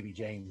Big Baby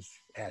James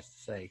has to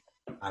say.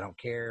 I don't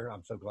care.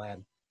 I'm so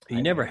glad.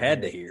 You never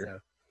had to hear. So.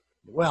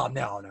 Well,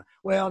 no.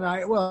 Well,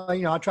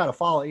 you know, I try to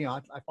follow. You know,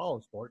 I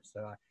follow sports,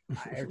 so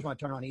every time I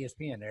turn on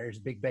ESPN, there's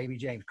Big Baby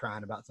James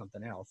crying about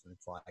something else, and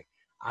it's like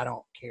I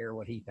don't care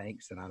what he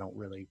thinks, and I don't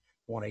really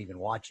want to even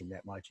watch him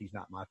that much. He's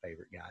not my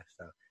favorite guy.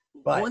 So,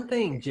 but one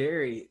thing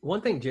Jerry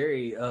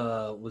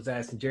was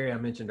asking. Jerry, I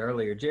mentioned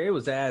earlier. Jerry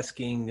was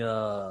asking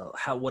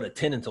what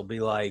attendance will be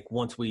like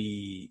once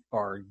we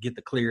get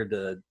the clear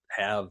to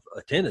have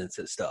attendance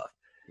and stuff.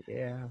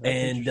 Yeah,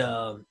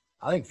 and.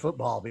 I think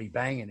football will be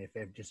banging if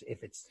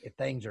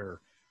things are,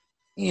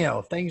 you know,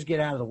 if things get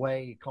out of the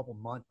way a couple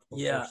months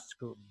before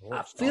school.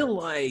 I feel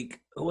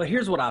like,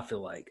 here's what I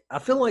feel like. I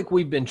feel like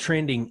we've been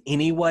trending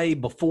anyway.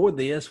 Before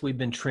this, we've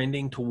been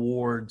trending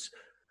towards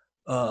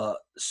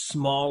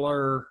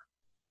smaller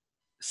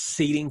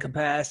seating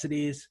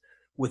capacities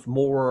with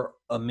more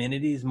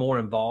amenities, more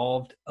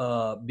involved,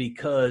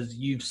 because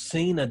you've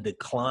seen a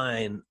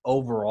decline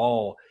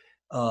overall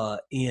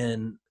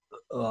in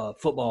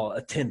football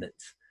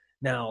attendance.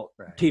 Now,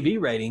 TV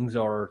ratings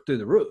are through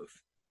the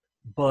roof,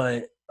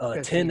 but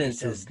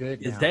attendance is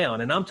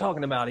down. And I'm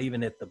talking about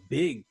even at the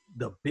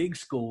big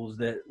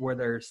schools where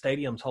their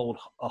stadiums hold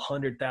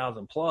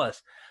 100,000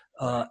 plus,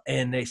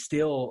 and they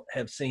still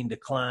have seen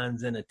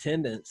declines in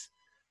attendance.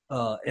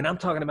 And I'm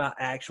talking about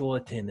actual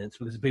attendance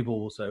because people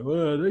will say,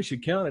 well, they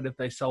should count it if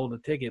they sold a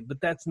ticket. But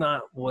that's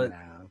not what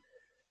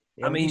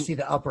I mean, you see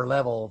the upper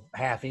level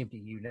half empty,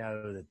 you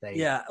know that they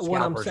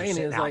what I'm saying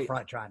is out like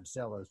front trying to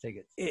sell those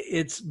tickets.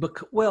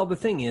 The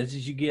thing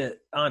is you get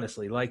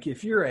honestly like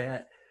if you're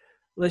at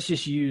let's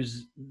just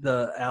use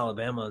the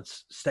Alabama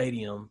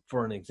stadium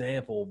for an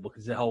example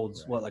because it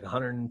holds like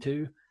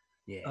 102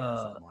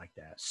 something like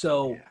that.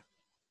 So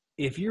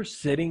if you're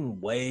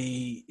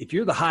if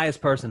you're the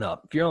highest person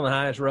up, if you're on the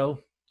highest row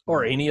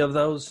or any of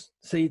those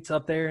seats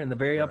up there in the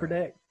very upper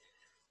deck,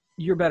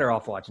 you're better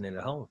off watching it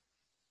at home.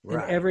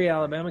 Right. And every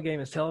Alabama game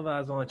is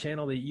televised on a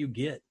channel that you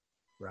get.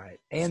 Right.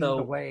 And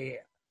the way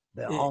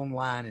the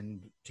online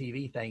and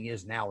TV thing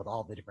is now with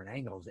all the different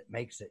angles, it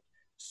makes it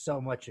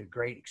so much a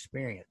great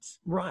experience.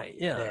 Right.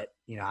 Yeah. That,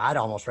 I'd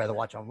almost rather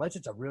watch unless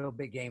it's a real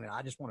big game and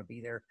I just want to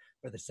be there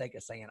for the sake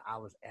of saying I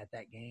was at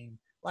that game,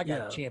 like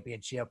a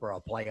championship or a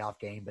playoff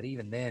game. But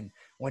even then,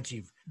 once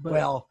with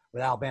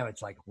Alabama,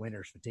 it's like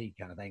winner's fatigue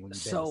kind of thing when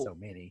you've been to so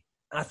many.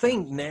 I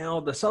think now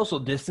the social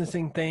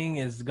distancing thing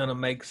is going to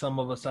make some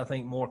of us, I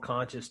think, more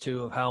conscious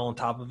too of how on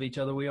top of each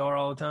other we are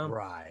all the time.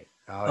 Right.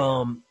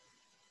 Oh, yeah.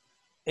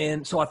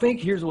 And so I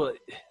think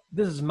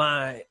this is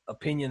my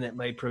opinion that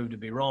may prove to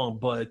be wrong,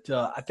 but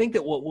I think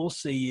that what we'll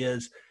see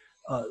is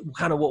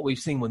kind of what we've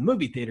seen with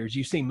movie theaters.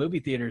 You've seen movie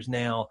theaters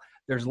now,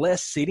 there's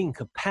less seating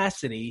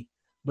capacity,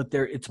 but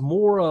it's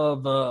more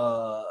of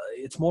a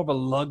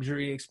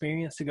luxury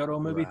experience to go to a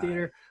movie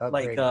theater.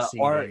 Like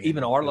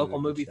our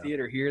local movie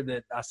theater here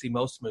that I see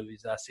most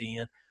movies I see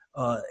in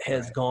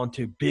has gone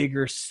to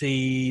bigger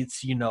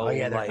seats,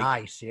 they're like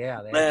nice.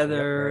 Yeah.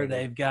 Leather.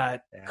 They've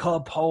got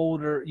cup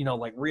holder,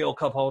 like real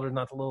cup holders,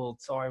 not the little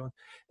sorry one.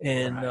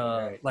 And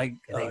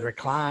they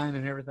recline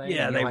and everything.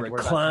 Yeah, they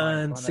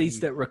recline, seats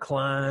that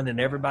recline,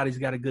 and everybody's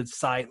got a good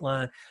sight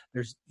line.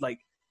 There's like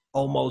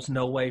almost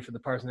no way for the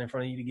person in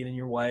front of you to get in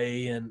your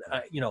way, and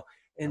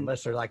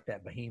unless they're like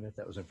that behemoth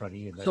that was in front of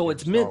you. So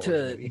it's meant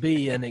to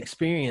be an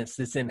experience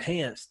that's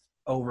enhanced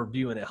over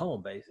viewing at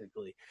home,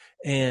 basically.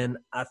 And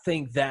I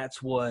think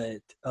that's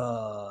what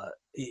I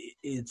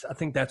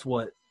think that's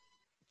what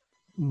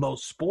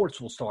most sports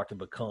will start to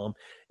become,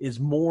 is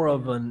more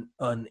of an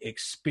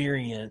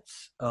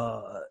experience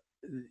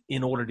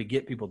in order to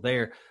get people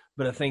there.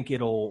 But I think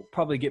it'll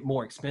probably get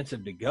more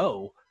expensive to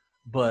go,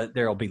 but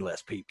there'll be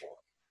less people.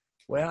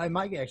 Well, it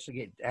might actually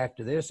get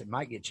after this. It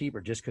might get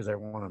cheaper just because they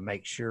want to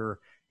make sure.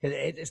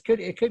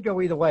 It could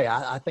go either way.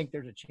 I think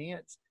there's a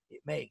chance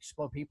it may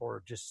explode. People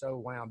are just so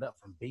wound up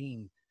from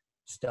being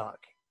stuck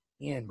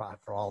in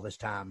for all this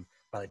time.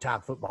 By the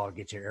time football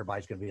gets here,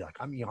 everybody's going to be like,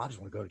 I just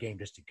want to go to a game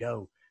just to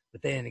go.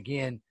 But then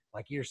again,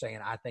 like you're saying,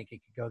 I think it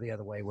could go the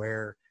other way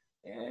where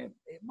it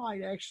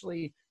might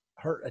actually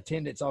hurt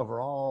attendance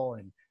overall.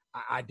 And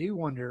I do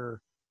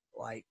wonder,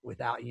 like,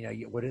 without,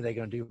 what are they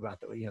going to do about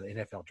the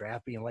NFL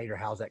draft being later?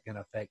 How's that going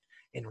to affect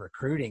in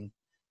recruiting?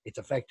 It's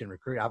affecting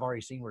recruiting. I've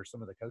already seen where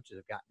some of the coaches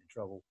have gotten in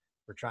trouble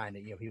for trying to,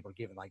 people are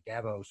giving, like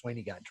Dabo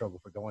Swinney got in trouble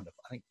for going to,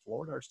 I think,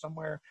 Florida or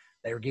somewhere.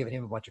 They were giving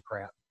him a bunch of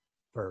crap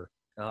for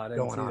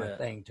going on a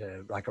thing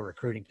to like a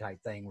recruiting type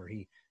thing where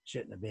he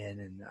shouldn't have been.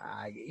 And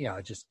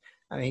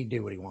he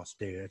do what he wants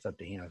to do. It's up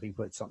to him. If he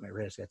puts something at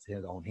risk, that's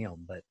on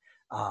him. But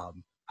I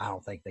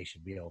don't think they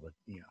should be able to,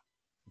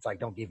 it's like,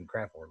 don't give him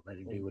crap for it. Let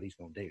him do what he's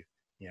going to do.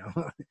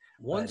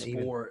 One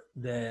sport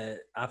that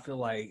I feel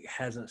like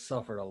hasn't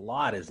suffered a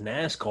lot is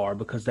NASCAR,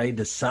 because they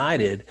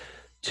decided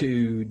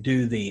to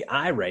do the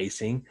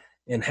iRacing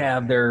and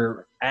have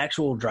their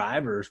actual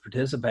drivers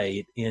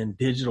participate in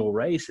digital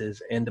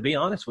races. And to be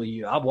honest with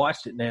you, I've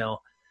watched it now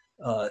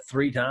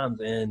 3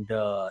 times, and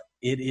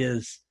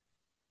it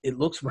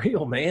looks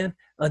real, man.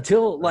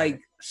 Until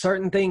like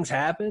certain things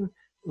happen,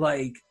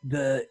 like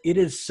it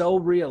is so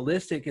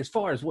realistic as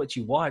far as what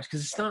you watch,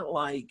 because it's not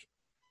like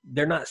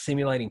they're not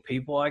simulating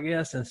people, I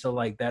guess. And so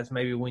like that's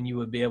maybe when you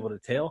would be able to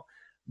tell.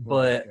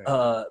 But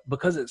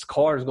because it's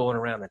cars going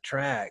around the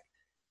track,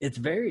 it's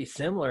very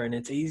similar, and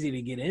it's easy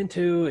to get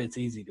into. It's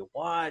easy to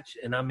watch.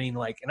 And I mean,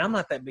 like, and I'm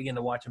not that big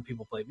into watching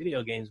people play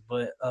video games,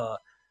 but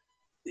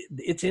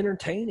it's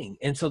entertaining.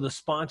 And so the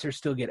sponsors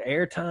still get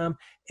airtime,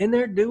 and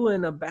they're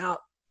doing about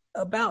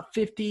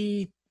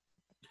 50%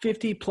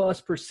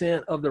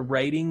 of the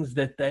ratings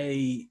that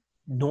they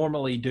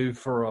normally do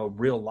for a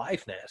real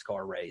life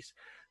NASCAR race.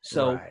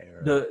 So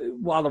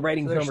while the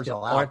ratings numbers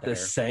aren't the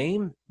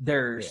same,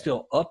 they're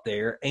still up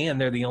there,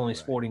 and they're the only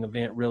sporting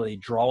event really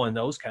drawing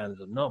those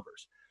kinds of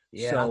numbers.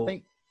 Yeah, so, I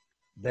think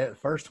the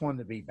first one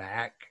to be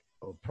back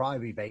will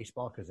probably be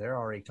baseball, because they're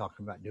already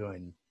talking about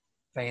doing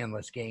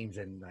fanless games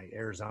in like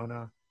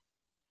Arizona.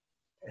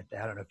 I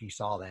don't know if you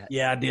saw that.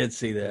 Yeah, I did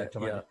see that.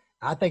 Yeah.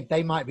 I think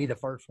they might be the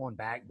first one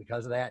back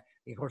because of that.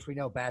 Of course, we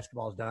know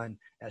basketball's done.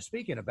 Now,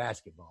 speaking of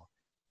basketball,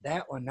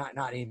 that one, not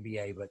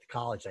NBA, but the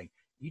college thing.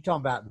 You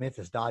talking about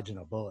Memphis dodging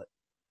a bullet.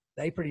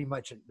 They pretty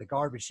much, the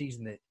garbage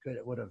season that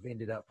would have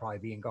ended up probably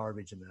being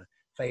garbage, and the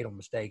fatal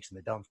mistakes and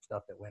the dumb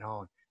stuff that went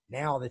on.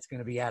 Now that's going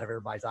to be out of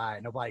everybody's eye.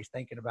 Nobody's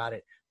thinking about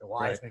it. The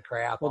Wiseman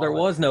crap. Well, there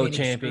was no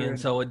champion,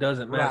 so it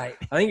doesn't matter. Right.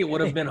 I think it would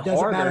have been harder. It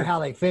doesn't matter how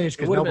they finished,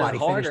 because nobody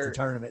finished the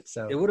tournament.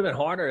 So it would have been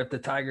harder if the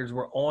Tigers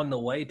were on the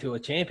way to a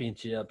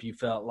championship, you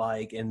felt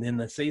like, and then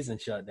the season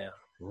shut down.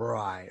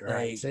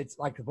 Right. So it's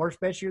like the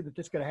worst best year that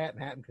this could have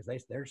happened, because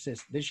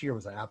this year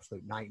was an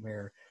absolute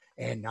nightmare.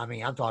 And I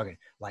mean, I'm talking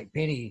like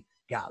Penny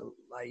got,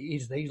 like,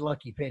 he's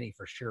lucky Penny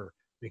for sure,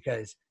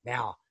 because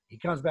now he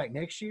comes back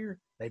next year,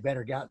 they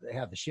better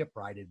have the ship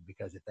righted,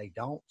 because if they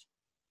don't,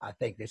 I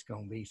think it's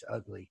going to be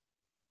ugly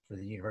for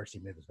the University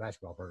of Memphis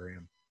basketball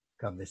program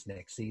come this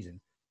next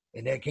season.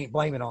 And they can't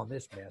blame it on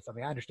this mess. I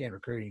mean, I understand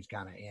recruiting's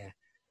kind of,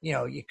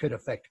 it could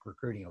affect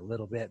recruiting a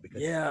little bit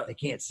because they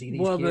can't see these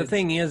kids. The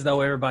thing is,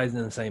 though, everybody's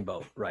in the same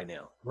boat right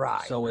now.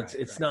 Right. So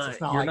it's not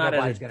you're not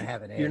going to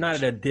have an edge. You're not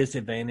at a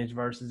disadvantage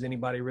versus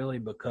anybody really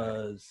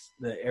because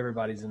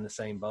everybody's in the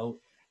same boat.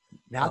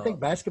 Now, I think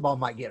basketball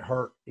might get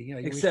hurt.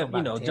 Except,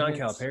 John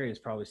Calipari is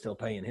probably still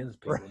paying his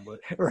people.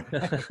 But.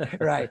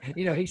 Right.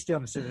 He's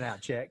still sending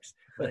out checks.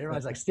 But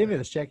everybody's like,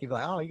 stimulus check. You're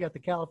like, oh, you got the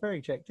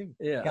Calipari check, too.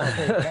 Yeah.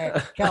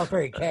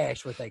 Calipari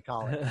cash, what they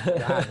call it,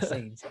 behind the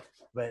scenes.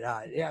 But,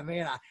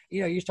 man,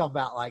 you're talking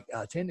about, like,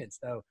 attendance,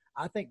 though.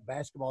 I think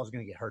basketball is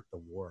going to get hurt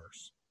the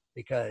worst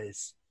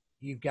because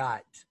you've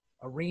got –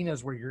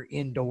 arenas where you're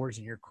indoors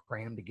and you're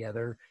crammed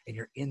together and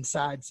you're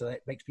inside. So that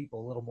makes people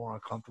a little more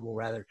uncomfortable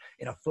rather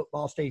in a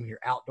football stadium, you're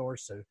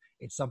outdoors. So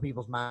in some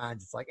people's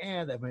minds, it's like,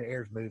 the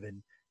air's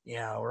moving,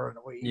 or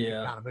you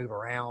kind of move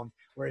around.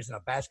 Whereas in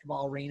a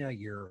basketball arena,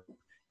 you're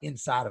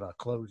inside of a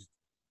closed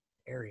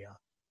area.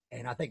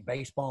 And I think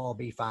baseball will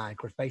be fine. Of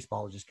course,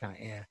 baseball is just kind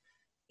of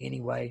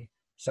anyway.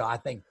 So I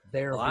think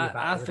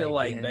I feel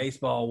like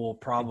baseball will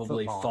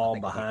probably fall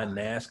behind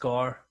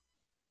NASCAR.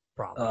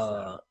 Probably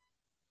so.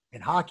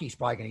 And hockey's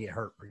probably going to get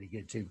hurt pretty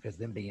good, too, because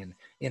them being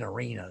in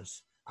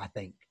arenas, I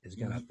think, is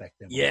going to affect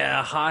them.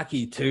 Yeah,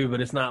 hockey, too, but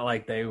it's not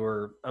like they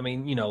were – I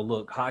mean,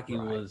 look, hockey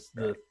was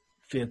the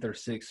fifth or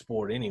sixth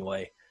sport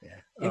anyway. Yeah.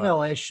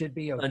 MLS should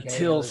be okay.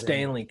 Until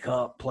Stanley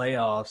Cup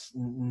playoffs,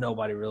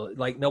 nobody really –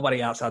 like,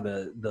 nobody outside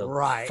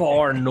the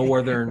far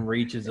northern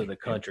reaches of the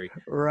country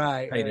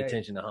paid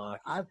attention to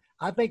hockey.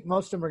 I think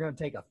most of them are going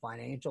to take a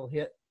financial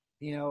hit,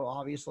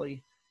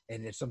 obviously.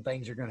 And some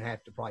things are going to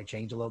have to probably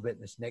change a little bit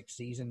in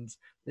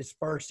this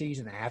first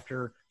season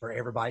after, for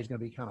everybody's going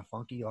to be kind of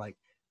funky. Like,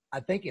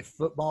 I think if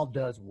football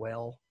does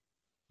well,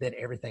 then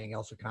everything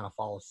else will kind of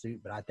follow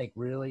suit. But I think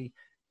really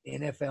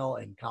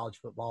NFL and college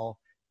football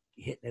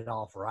hitting it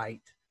off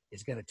right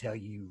is going to tell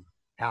you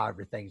how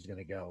everything's going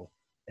to go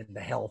and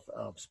the health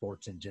of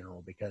sports in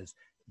general, because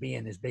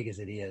being as big as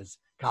it is,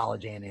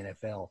 college and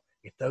NFL,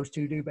 if those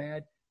two do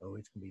bad,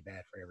 it's going to be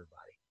bad for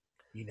everybody.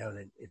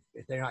 That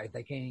if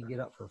they can't even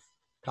get up for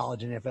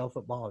college and NFL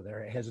football, or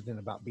they're hesitant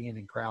about being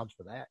in crowds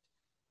for that,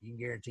 you can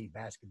guarantee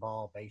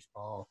basketball,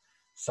 baseball,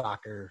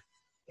 soccer,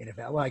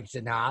 NFL. Like you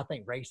said, I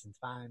think racing's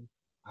fine.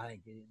 I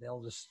think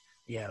they'll just,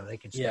 they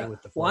can stay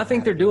with the. Well, I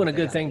think they're doing a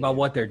good thing by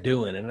what they're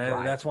doing, and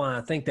that's why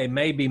I think they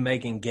may be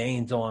making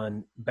gains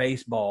on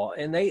baseball.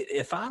 And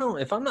if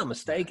I'm not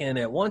mistaken,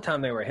 at one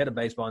time they were ahead of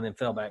baseball and then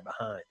fell back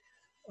behind.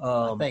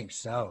 I think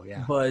so,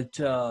 yeah. But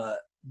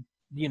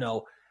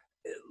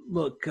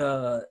look,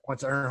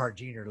 once Earnhardt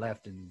Jr.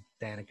 left and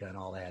Danica and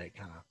all that, it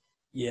kind of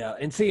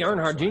and see,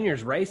 Earnhardt Jr.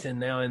 is racing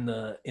now in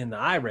the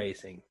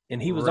iRacing,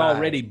 and he was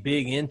already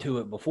big into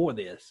it before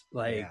this.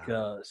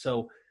 It's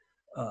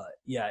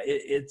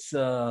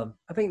I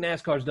think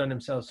NASCAR's done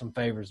themselves some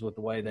favors with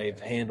the way they've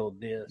handled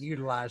this.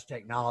 Utilized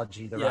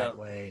technology the right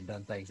way and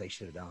done things they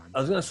should have done. I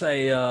was going to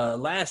say, our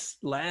last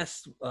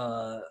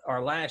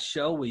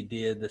show we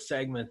did, the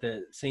segment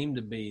that seemed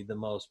to be the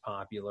most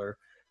popular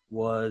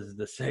was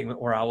the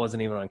segment where I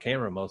wasn't even on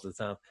camera most of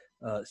the time.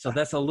 So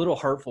that's a little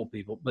hurtful,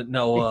 people. But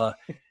no,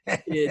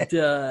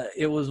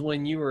 it was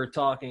when you were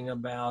talking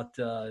about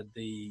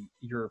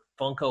your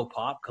Funko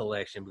Pop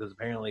collection, because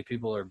apparently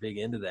people are big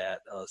into that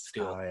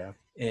still. Oh, yeah.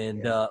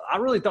 And I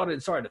really thought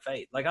it started to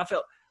fade. Like I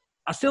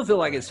still feel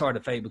like it started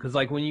to fade, because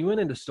like when you went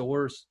into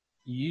stores,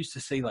 you used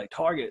to see like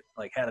Target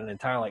like had an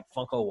entire like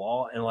Funko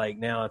wall, and like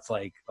now it's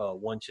like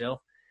one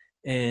shelf,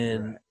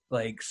 and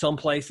like some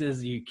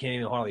places you can't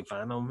even hardly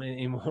find them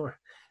anymore,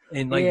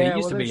 and like they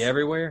used to be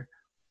everywhere.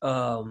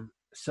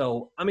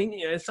 So I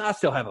mean, I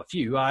still have a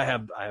few. I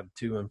have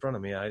two in front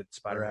of me. I had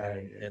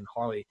Spider-Man and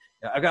Harley.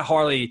 I got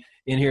Harley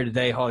in here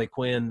today, Harley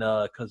Quinn,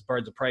 because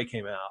Birds of Prey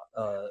came out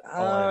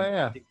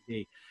on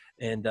DVD.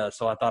 And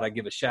so I thought I'd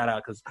give a shout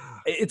out because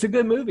it's a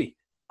good movie.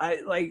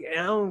 I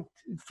don't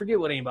forget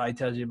what anybody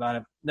tells you about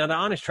it. Now the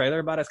honest trailer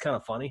about it's kind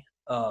of funny.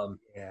 We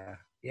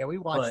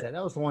watched that.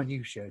 That was the one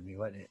you showed me,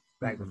 wasn't it?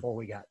 Back before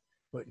we got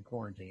put in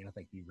quarantine. I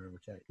think you remember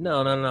that.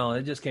 No.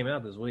 It just came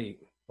out this week.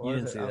 You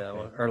didn't see that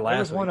one, or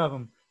last week. One of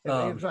them.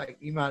 It was like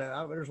you might.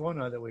 There's one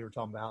other that we were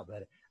talking about,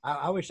 but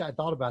I wish I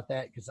thought about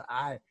that, because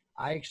I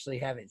actually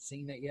haven't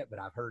seen that yet, but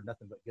I've heard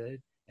nothing but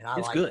good, and I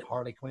like good.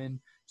 Harley Quinn.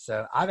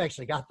 So I've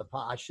actually got the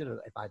pop. I should have,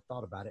 if I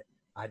thought about it.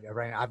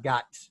 I've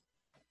got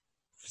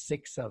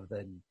 6 of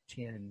the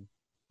 10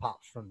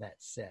 pops from that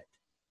set.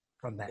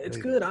 From that, it's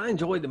movie. Good. I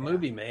enjoyed the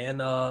movie,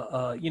 man.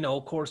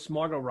 Of course,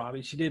 Margot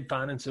Robbie. She did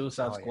fine in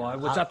Suicide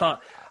Squad, which I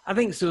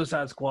think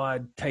Suicide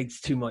Squad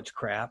takes too much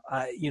crap.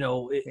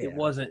 It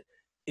wasn't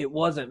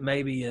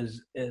maybe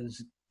as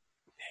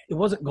it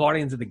wasn't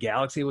Guardians of the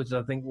Galaxy, which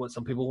I think what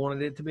some people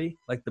wanted it to be,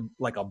 like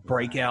a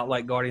breakout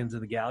like Guardians of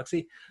the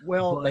Galaxy.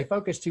 Well, they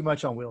focused too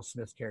much on Will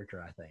Smith's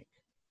character, I think.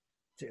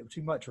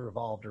 Too much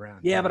revolved around.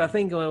 Yeah, but I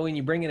think when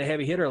you bring in a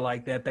heavy hitter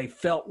like that, they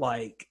felt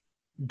like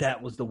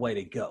that was the way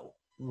to go.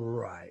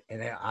 Right,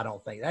 and I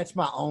don't think that's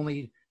my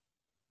only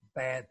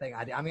bad thing.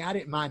 I mean, I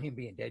didn't mind him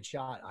being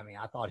Deadshot. I mean,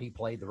 I thought he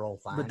played the role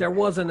fine. But there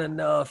wasn't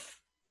enough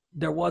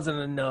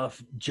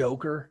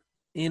Joker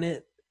in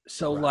it.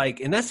 So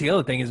like, and that's the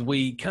other thing is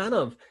we kind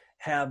of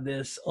have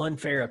this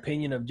unfair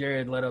opinion of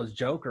Jared Leto's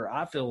Joker.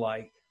 I feel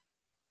like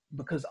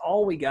because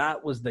all we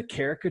got was the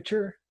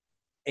caricature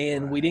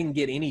and we didn't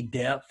get any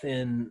depth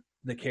in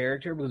the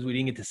character because we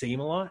didn't get to see him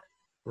a lot.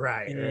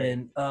 Right.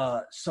 And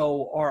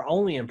so our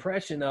only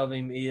impression of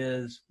him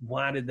is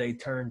why did they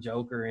turn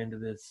Joker into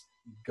this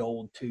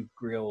gold tooth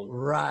grilled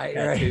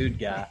tattooed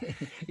guy?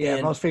 Yeah,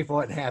 and most people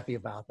weren't happy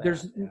about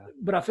that.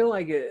 But I feel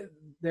like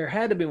there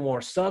had to be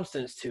more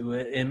substance to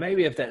it, and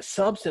maybe if that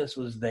substance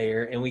was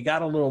there and we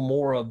got a little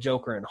more of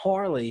Joker and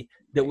Harley,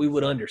 that we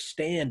would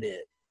understand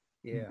it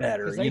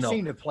better. Because they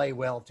seem to play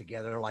well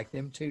together, like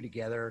them two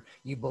together.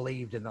 You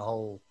believed in the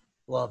whole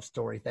love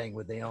story thing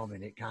with them,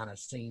 and it kind of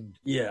seemed,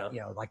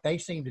 like they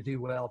seemed to do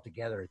well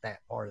together at that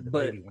part of the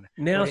movie.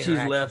 Now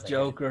she's left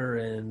Joker,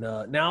 and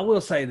now I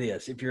will say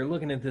this: if you're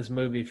looking at this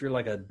movie, if you're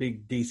like a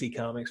big DC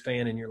Comics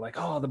fan, and you're like,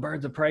 "Oh, the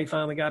Birds of Prey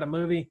finally got a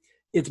movie,"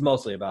 it's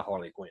mostly about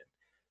Harley Quinn.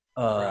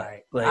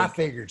 Like, I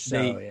figured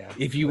so.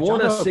 If you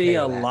want to see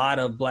a lot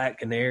of Black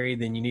Canary,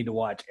 then you need to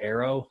watch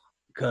Arrow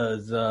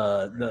because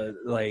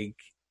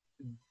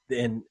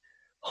and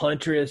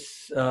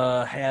Huntress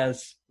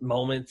has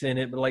moments in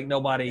it, but like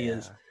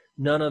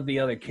none of the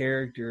other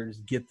characters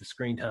get the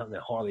screen time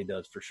that Harley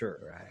does for sure.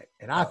 Right.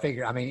 And I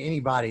figure, I mean,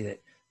 anybody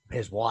that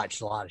has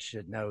watched a lot of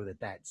should know that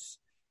that's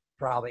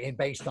probably, and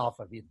based off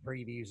of the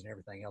previews and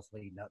everything else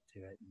leading up to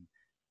it. And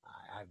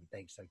I would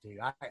think so too.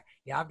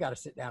 I've got to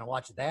sit down and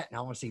watch that, and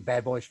I want to see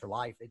Bad Boys for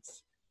Life.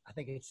 I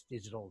think it's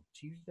digital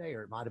Tuesday,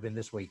 or it might have been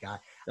this week. I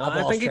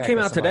think it came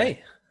out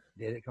today.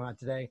 Did it come out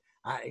today?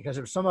 Because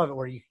there was some of it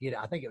where you could get it.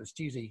 I think it was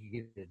Tuesday. You could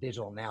get it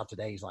digital. Now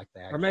today's like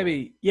that. Or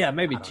maybe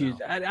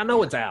Tuesday. I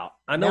know it's out.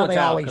 I know now it's they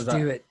out always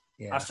do it.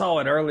 Yeah. I saw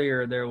it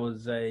earlier. There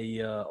was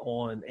a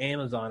on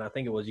Amazon. I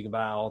think it was you can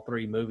buy all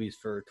 3 movies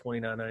for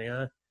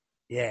 $29.99.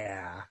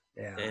 Yeah,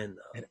 and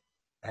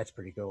that's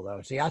pretty cool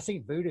though. See, I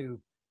seen Vudu.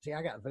 See,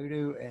 I got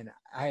Vudu, and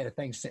I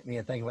had sent me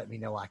a thing, let me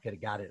know I could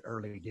have got it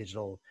early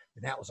digital,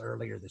 and that was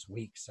earlier this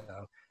week. So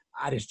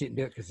I just didn't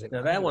do it because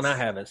that one I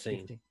haven't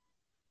seen.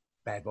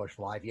 Bad Boys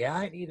for Life. Yeah,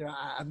 I ain't either.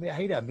 I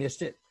hate I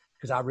missed it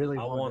because I really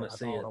want to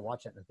see it. I want to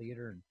watch it in the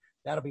theater, and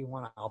that'll be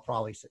one I'll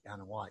probably sit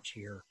down and watch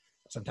here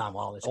sometime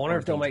while this. I wonder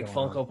if they'll make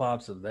Funko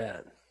Pops of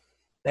that.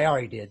 They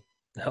already did.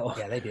 Oh,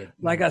 yeah, they did.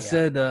 Like I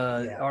said,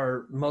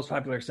 our most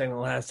popular segment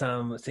last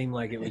time, it seemed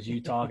like it was you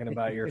talking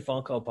about your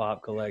Funko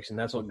Pop collection.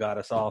 That's what got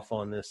us off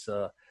on this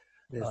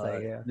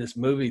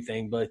movie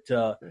thing. But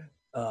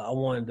I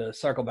wanted to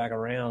circle back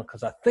around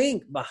because I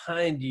think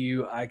behind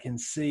you I can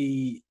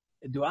see.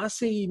 Do I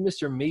see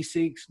Mr.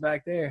 Meeseeks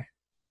back there?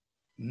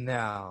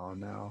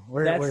 No.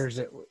 Where is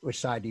it?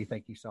 Which side do you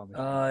think you saw me?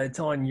 It's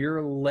on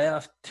your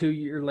left, to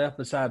your left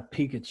beside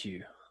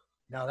Pikachu.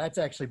 No, that's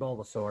actually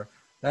Bulbasaur.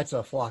 That's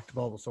a flocked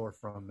Bulbasaur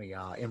from the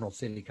Emerald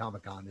City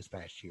Comic Con this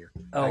past year.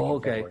 Oh,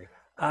 okay.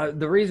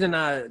 The reason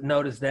I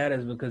noticed that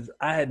is because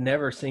I had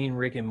never seen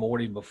Rick and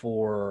Morty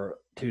before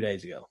 2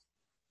 days ago.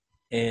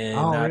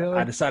 And really?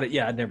 I decided,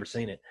 I'd never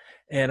seen it.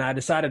 And I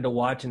decided to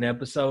watch an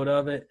episode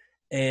of it.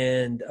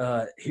 And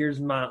here's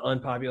my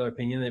unpopular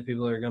opinion that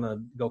people are going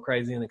to go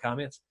crazy in the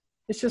comments.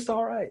 It's just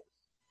all right.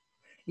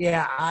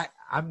 Yeah,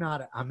 I'm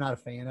not a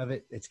fan of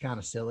it. It's kind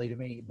of silly to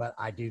me, but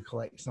I do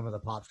collect some of the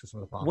pops because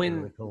some of the pops are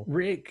really cool.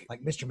 Rick,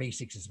 like Mr.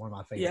 Meeseeks is one of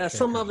my favorites. Yeah,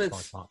 some of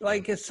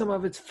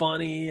it's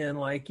funny, and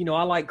like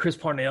I like Chris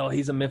Parnell.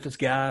 He's a Memphis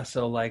guy,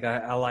 so like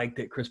I like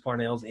that Chris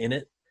Parnell's in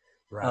it.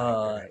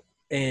 Right.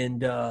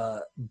 And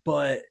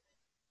but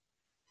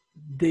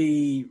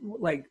the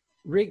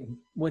Rick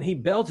when he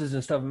belches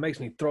and stuff, it makes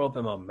me throw up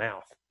in my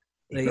mouth.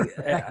 I just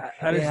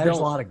there's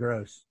a lot of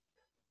gross.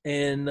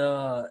 And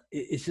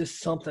it's just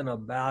something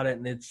about it,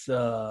 and it's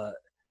I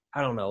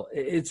don't know.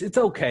 It's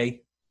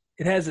okay.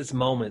 It has its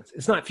moments.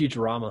 It's not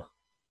Futurama,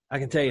 I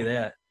can tell you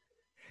that.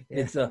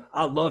 It's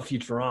I love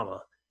Futurama,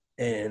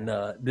 and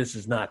this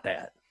is not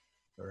that.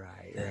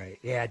 Right.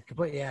 Yeah,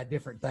 completely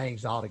different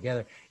things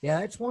altogether. Yeah,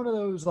 it's one of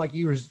those, like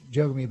you were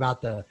joking me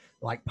about the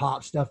like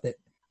pop stuff that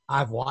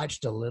I've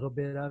watched a little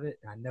bit of it.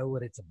 I know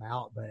what it's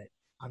about, but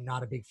I'm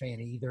not a big fan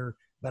either.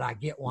 But I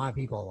get why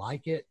people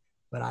like it.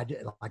 But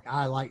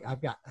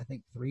I've got, I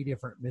think, 3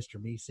 different Mr.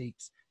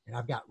 Meeseeks, and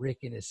I've got Rick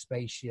in his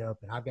spaceship,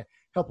 and I've got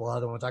a couple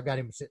other ones. I've got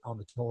him sitting on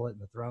the toilet in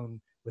the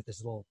throne with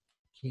this little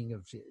king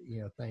of,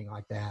 thing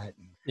like that.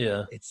 And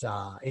yeah. It's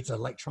an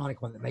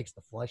electronic one that makes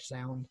the flush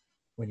sound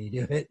when you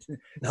do it.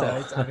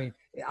 So I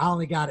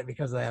only got it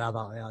because of that. I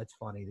thought, it's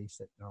funny. He's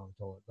sitting on the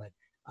toilet, but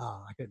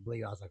I couldn't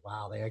believe it. I was like,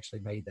 wow, they actually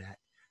made that.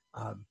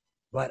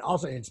 But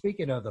also, and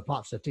speaking of the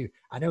pop stuff too,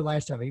 I know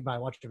last time anybody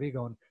watched a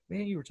video going,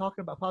 man, you were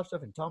talking about pop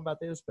stuff and talking about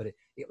this, but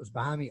it was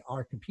behind me.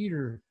 Our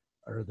computer,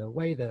 or the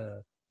way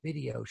the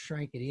video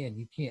shrank it in,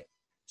 you can't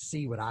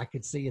see what I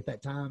could see at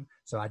that time.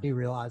 So I do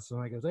realize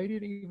somebody goes, I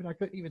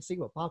couldn't even see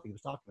what Poppy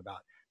was talking about.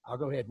 I'll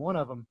go ahead. One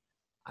of them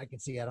I can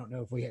see. I don't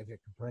know if it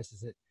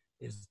compresses it.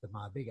 Is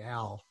my big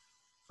owl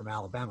from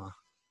Alabama.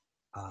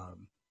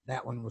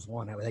 that one was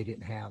one that they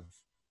didn't have.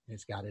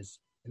 It's got his,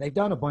 and they've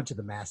done a bunch of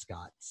the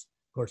mascots.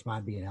 Of course,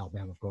 mine being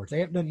Alabama, of course. They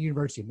haven't done the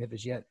University of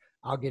Memphis yet.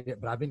 I'll get it,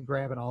 but I've been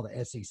grabbing all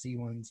the SEC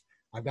ones.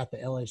 I've got the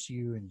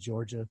LSU and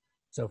Georgia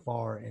so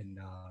far, and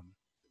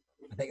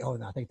I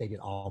think they did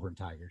Auburn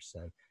Tigers.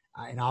 So,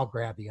 and I'll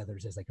grab the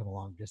others as they come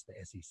along, just the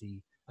SEC.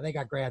 I think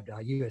I grabbed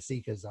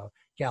USC because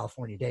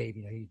California Dave,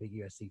 he's a big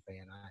USC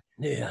fan.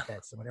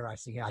 So whenever I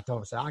see him, I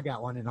told him, I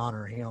got one in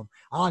honor of him.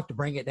 I like to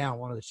bring it down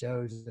one of the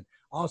shows. And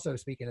also,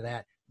 speaking of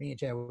that, me and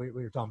Chad, we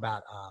were talking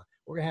about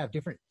we're gonna have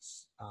different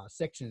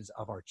sections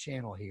of our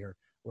channel here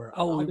where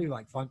I'll do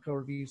like Funko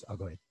reviews. I'll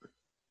go ahead.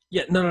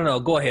 Yeah, no.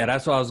 Go ahead.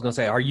 That's what I was going to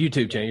say. Our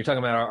YouTube channel. You're talking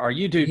about our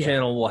YouTube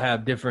channel will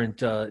have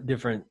different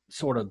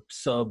sort of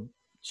sub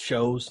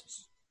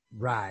shows.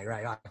 Right.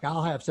 Like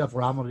I'll have stuff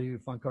where I'm going to do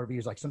Funko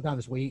reviews. Like sometime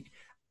this week,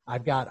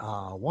 I've got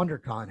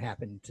WonderCon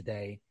happened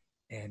today,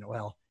 and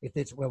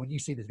when you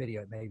see this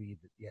video, it may be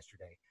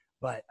yesterday.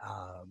 But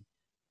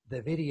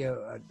the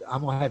video,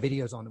 I'm going to have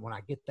videos on when I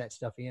get that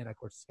stuff in. Of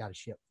course, it's got to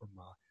ship from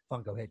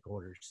Funko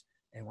headquarters,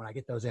 and when I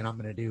get those in, I'm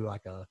going to do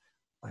like a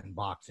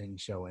unboxing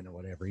showing or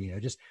whatever,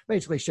 just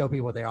basically show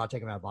people what they are. I'll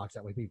take them out of the box,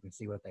 that way people can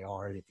see what they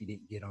are, and if you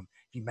didn't get them,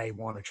 you may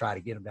want to try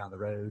to get them down the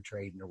road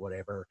trading or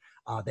whatever.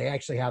 They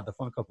actually have the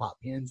Funko Pop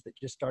pins that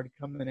just started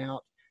coming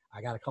out.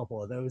 I got a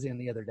couple of those in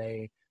the other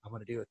day. I'm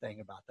going to do a thing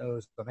about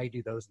those, but I may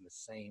do those in the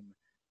same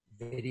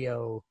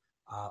video.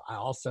 I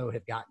also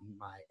have gotten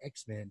my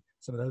X-Men.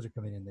 Some of those are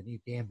coming in, the new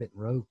Gambit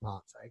and Rogue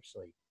Pops. I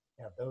actually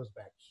have those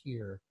back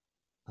here.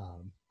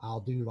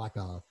 I'll do like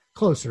a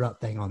closer up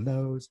thing on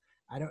those.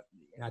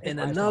 And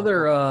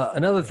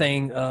another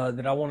thing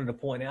that I wanted to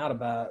point out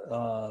about,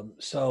 the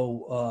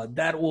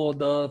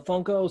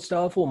Funko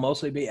stuff will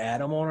mostly be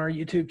Adam on our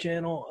YouTube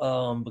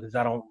channel, because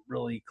I don't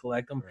really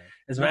collect them. Right.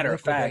 As a matter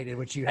of fact,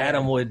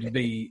 Adam would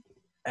be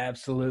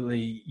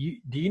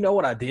absolutely. Do you know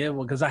what I did?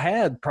 Because I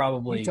had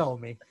probably you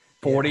told me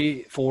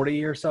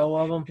 40 or so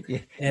of them,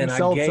 and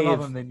I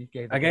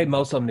gave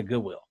most of them to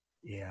Goodwill.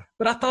 Yeah.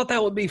 But I thought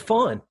that would be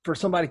fun for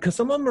somebody, because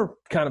some of them are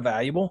kind of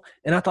valuable.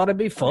 And I thought it'd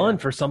be fun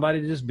for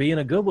somebody to just be in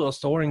a Goodwill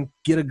store and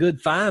get a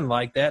good find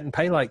like that and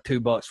pay like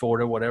 $2 for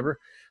it or whatever.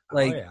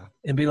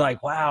 And be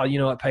like, wow,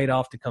 it paid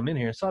off to come in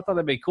here. So I thought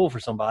that'd be cool for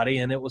somebody.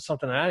 And it was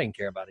something that I didn't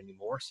care about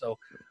anymore. So,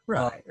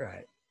 right.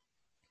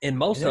 And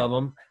most of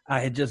them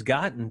I had just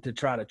gotten to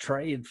try to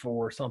trade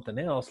for something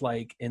else,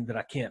 and that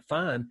I can't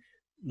find.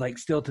 Like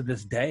still to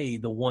this day,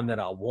 the one that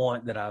I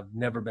want that I've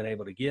never been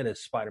able to get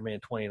is Spider-Man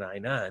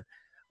 2099.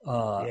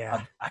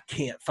 I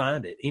can't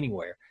find it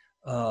anywhere.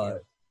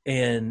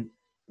 And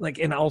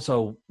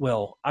also,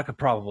 I could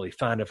probably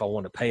find it if I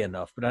want to pay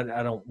enough, but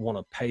I don't want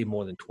to pay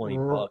more than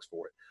 $20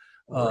 for it.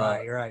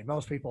 Right.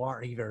 Most people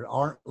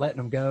aren't letting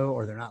them go,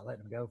 or they're not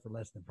letting them go for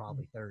less than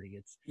probably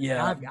 30.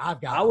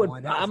 I've got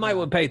one. I might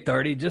would pay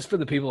 30 just for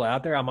the people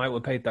out there. I might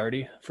would pay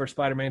 30 for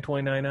Spider-Man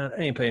 2099.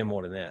 I ain't paying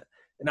more than that.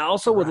 And I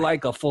also would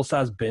like a full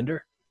size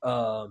Bender.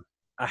 I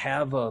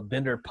have a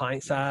Bender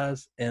pint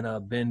size and a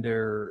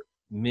Bender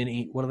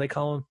mini. What do they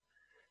call them?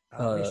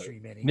 Mystery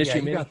Mini. Mystery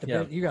Mini.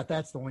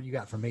 That's the one you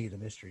got from me, the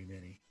Mystery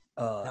Mini.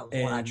 That was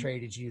when I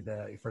traded you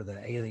for the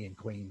Alien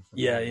Queen.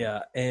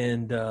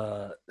 And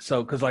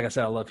because like I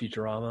said, I love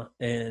Futurama,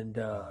 and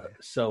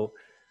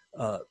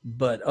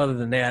but other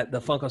than that,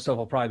 the Funko stuff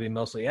will probably be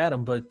mostly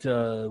Adam. But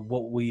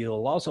what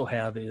we'll also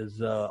have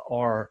is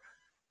our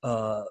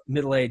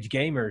middle-aged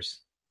gamers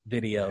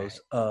videos.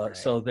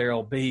 So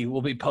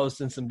we'll be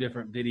posting some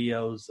different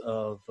videos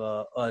of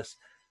us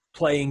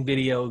playing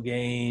video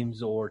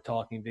games or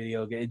talking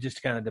video games. It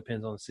just kind of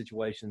depends on the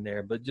situation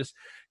there, but just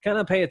kind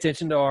of pay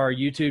attention to our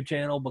YouTube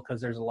channel,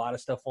 because there's a lot of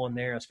stuff on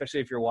there,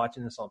 especially if you're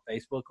watching this on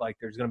Facebook. Like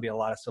there's going to be a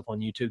lot of stuff on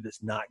YouTube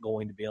that's not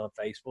going to be on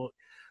Facebook.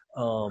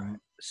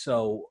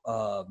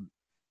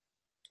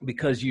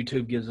 Because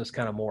YouTube gives us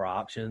kind of more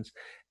options,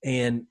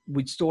 and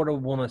we sort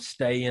of want to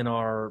stay in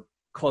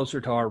closer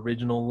to our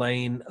original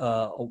lane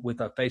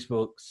with our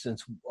Facebook,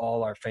 since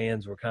all our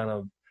fans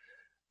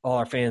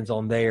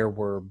on there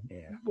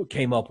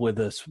came up with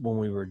us when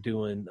we were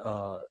doing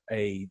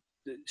a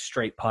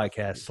straight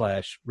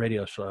podcast /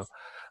 radio show.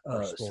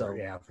 For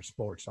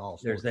sports.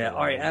 There's that.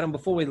 All right, Adam,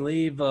 before we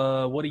leave,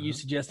 what do you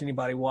suggest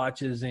anybody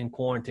watches in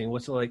quarantine?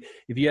 What's like,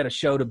 if you had a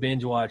show to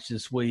binge watch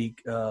this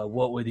week,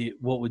 what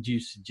would you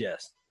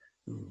suggest?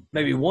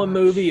 Maybe one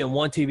movie and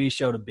one TV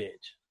show to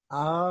binge.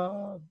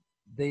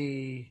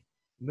 The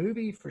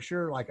movie for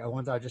sure, like the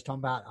ones I was just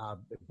talking about,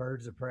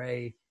 Birds of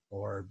Prey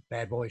or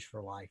Bad Boys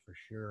for Life for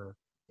sure,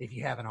 if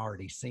you haven't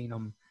already seen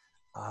them.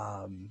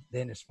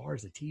 Then as far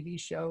as the TV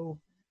show,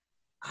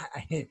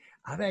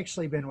 I've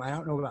actually been, I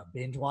don't know about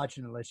binge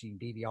watching unless you can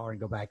DVR and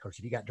go back. Of course,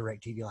 if you got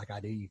DirecTV like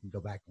I do, you can go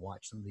back and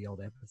watch some of the old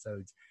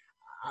episodes.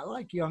 I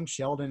like Young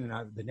Sheldon,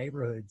 and The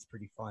Neighborhood's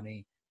pretty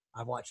funny.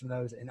 I've watched some of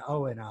those. And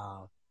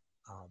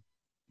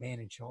Man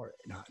in Charge.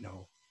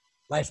 No.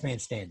 Last Man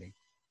Standing.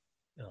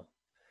 Oh.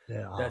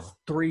 That's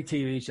 3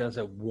 TV shows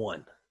at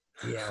one.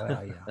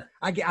 Yeah.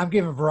 I'm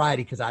giving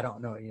variety because I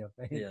don't know.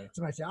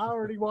 Somebody say I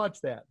already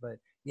watched that, but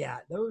yeah,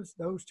 those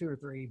 2 or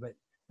 3. But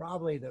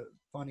probably the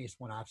funniest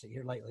one I've seen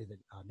here lately. The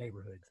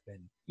Neighborhood's been.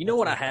 You know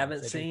what I That's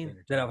haven't been seen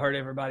that I've heard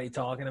everybody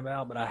talking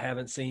about, but I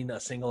haven't seen a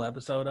single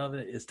episode of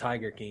it is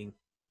Tiger King.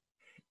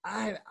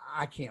 I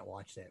can't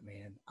watch that,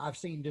 man. I've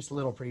seen just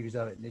little previews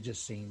of it, and it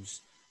just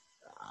seems,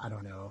 I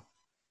don't know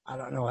how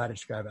to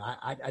describe it.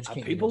 I just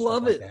can't. People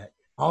love like it. That.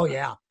 Oh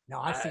yeah, no,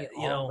 I see it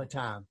all the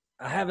time.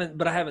 I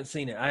haven't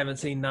seen it. I haven't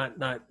seen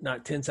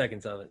not 10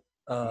 seconds of it.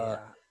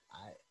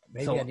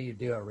 Maybe I need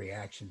to do a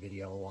reaction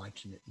video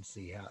watching it and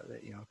see how,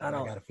 I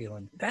got a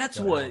feeling. That's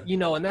what,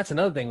 and that's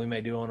another thing we may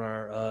do on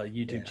our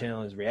YouTube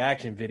channel is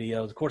reaction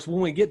videos. Of course,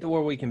 when we get to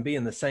where we can be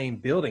in the same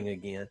building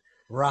again,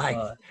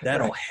 right,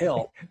 that'll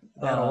help.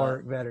 That'll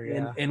work better,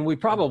 yeah. And we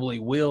probably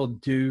will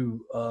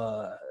do,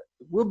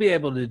 we'll be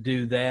able to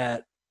do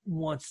that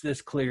once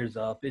this clears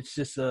up. It's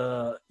just,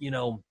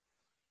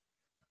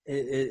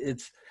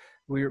 it's,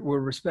 we're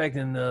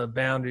respecting the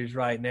boundaries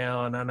right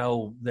now, and I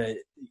know that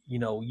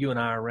you and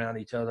I are around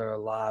each other a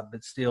lot,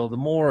 but still, the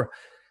more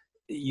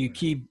you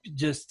keep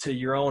just to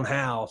your own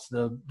house,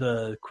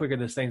 the quicker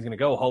this thing's going to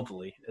go.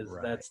 Hopefully,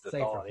 that's the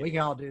safer. thought. We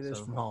can all do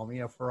this from home,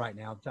 for right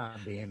now, time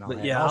being.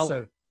 But yeah,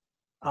 also,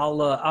 I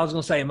was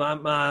going to say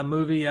my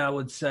movie. I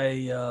would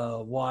say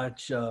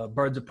watch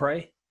Birds of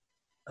Prey.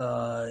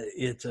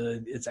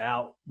 It's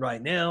out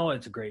right now.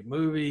 It's a great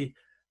movie.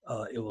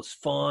 It was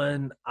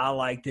fun. I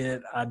liked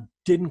it. I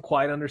didn't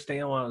quite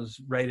understand why it was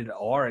rated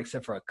R,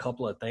 except for a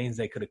couple of things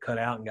they could have cut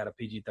out and got a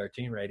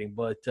PG-13 rating.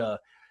 But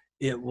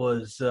it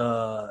was,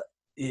 but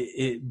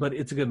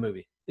it's a good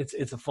movie.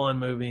 It's a fun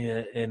movie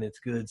and it's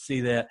good.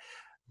 See that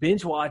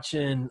binge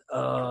watching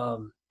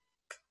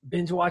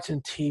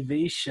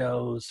TV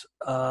shows.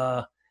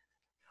 I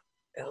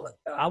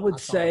would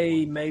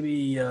say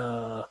maybe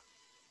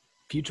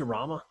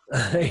Futurama.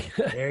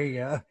 There you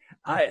go.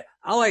 I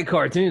like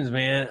cartoons,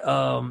 man.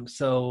 But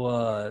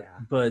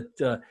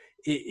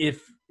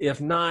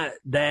if not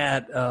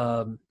that,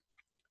 I'm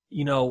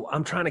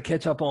trying to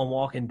catch up on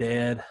Walking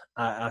Dead.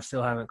 I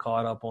still haven't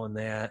caught up on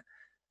that.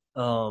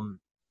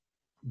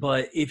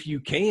 But if you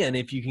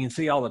can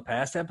see all the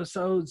past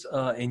episodes,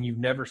 and you've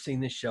never seen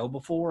this show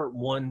before,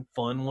 one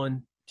fun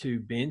one to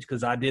binge,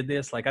 because I did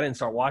this. Like, I didn't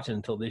start watching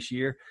until this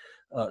year.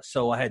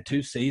 So I had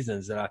 2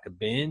 seasons that I could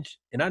binge,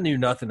 and I knew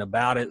nothing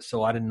about it,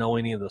 so I didn't know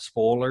any of the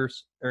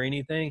spoilers or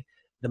anything.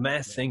 The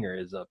Masked Singer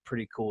is a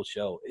pretty cool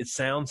show. It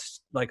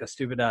sounds like a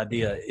stupid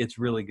idea. It's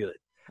really good.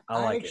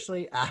 I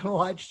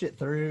watched it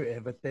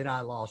through, but then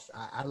I lost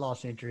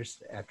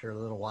interest after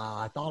a little while.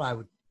 I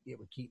thought it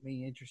would keep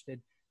me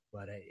interested,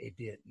 but it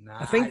didn't.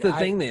 I think the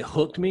thing that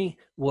hooked me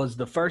was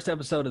the first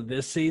episode of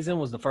this season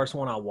was the first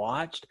one I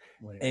watched,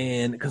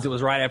 and because it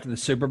was right after the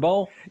Super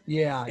Bowl.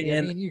 Yeah,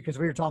 and you, because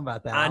we were talking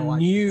about that. I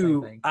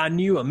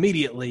knew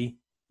immediately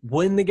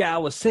when the guy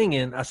was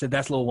singing. I said,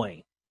 "That's Lil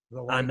Wayne."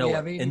 I know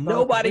it, and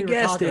nobody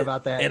guessed it,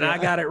 about that. And I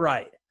got it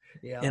right.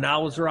 Yeah, and I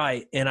was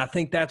right, and I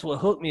think that's what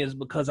hooked me is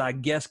because I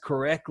guessed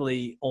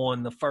correctly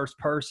on the first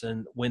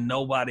person when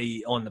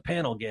nobody on the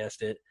panel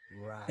guessed it.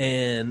 Right.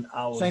 And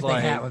I was same thing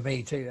happened with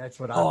me too. That's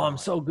what I'm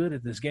so good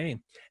at this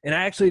game. And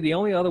actually, the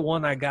only other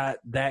one I got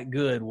that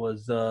good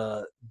was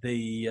the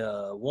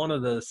one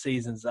of the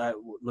seasons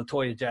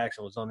LaToya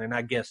Jackson was on there, and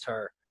I guessed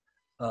her.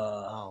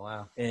 Oh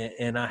wow!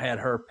 And I had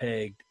her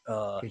pegged,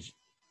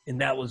 and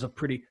that was a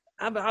pretty.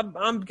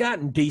 I've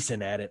gotten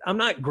decent at it. I'm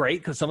not great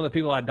because some of the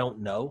people I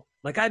don't know.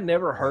 Like, I'd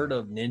never heard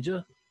of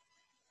Ninja.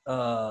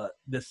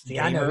 This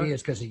gamer. I know he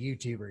is because a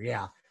YouTuber.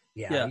 Yeah.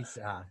 He's,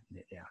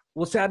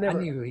 Well, see, I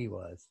knew who he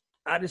was.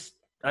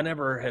 I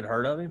never had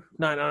heard of him.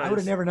 No, I would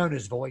have never known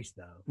his voice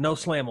though. No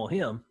slam on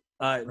him.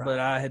 But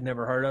I had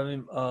never heard of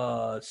him.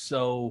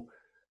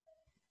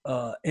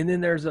 And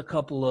then there's a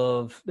couple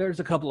of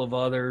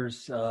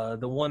others. The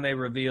one they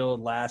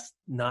revealed last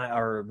night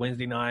or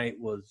Wednesday night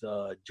was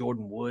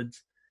Jordan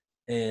Woods,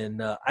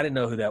 and I didn't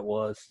know who that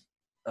was.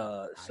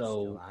 I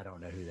don't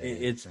know who that is.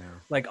 It's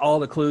like all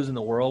the clues in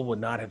the world would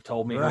not have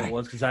told me who it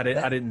was because I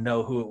didn't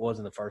know who it was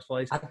in the first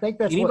place. I think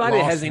that's anybody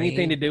that has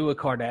anything to do with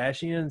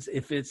Kardashians.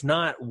 If it's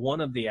not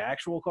one of the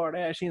actual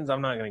Kardashians,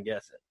 I'm not going to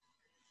guess it.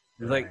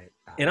 Like,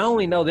 and I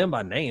only know them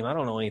by name. I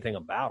don't know anything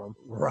about them.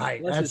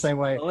 Right, that's the same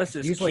way. Unless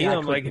it's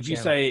Kim. Like if you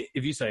say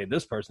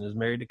this person is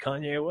married to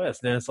Kanye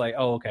West, then it's like,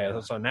 oh, okay,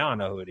 so now I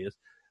know who it is.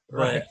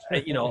 But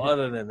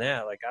other than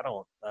that, like I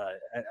don't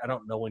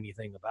know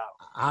anything about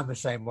them. I'm the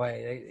same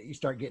way. You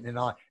start getting it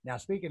all. Now,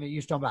 speaking of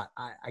you talking about,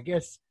 I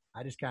guess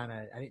I just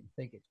I didn't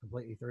think it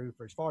completely through.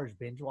 For as far as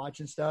binge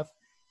watching stuff,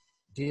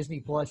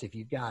 Disney Plus, if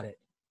you've got it,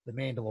 The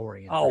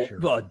Mandalorian. Oh,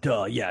 sure.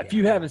 Duh, yeah. If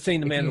you haven't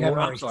seen The Mandalorian,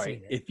 I'm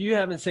sorry. If you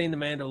haven't seen The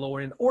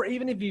Mandalorian, or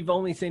even if you've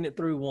only seen it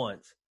through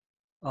once,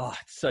 oh,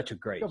 it's such a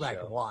great show. Go back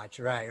and watch,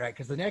 right?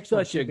 Because the next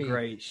such a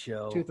great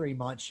show. 2-3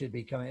 months should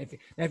be coming.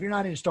 If you're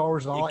not into Star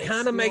Wars at all, it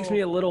kind of makes me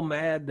a little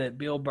mad that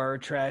Bill Burr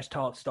trash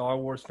talked Star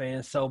Wars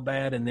fans so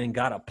bad, and then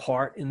got a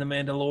part in The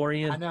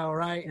Mandalorian. I know,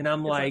 right? And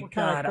I'm like, what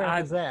kind of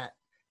crap is that?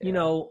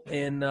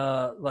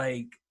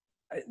 Like.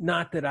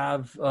 Not that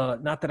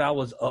I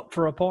was up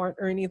for a part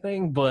or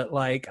anything, but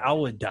like I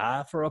would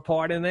die for a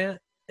part in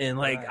that. And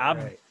like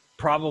I've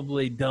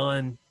probably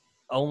done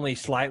only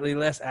slightly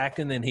less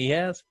acting than he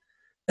has.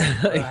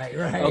 Right.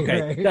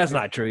 Okay, right. that's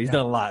not true. He's Yeah.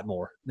 done a lot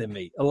more than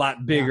me, a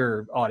lot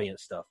bigger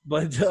audience stuff.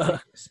 But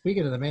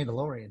Speaking of the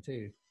Mandalorian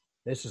too,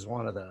 this is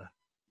one of the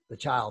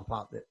child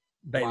pop that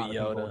Baby a lot of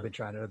people Yoda. have been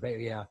trying to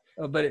baby. Yeah,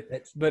 but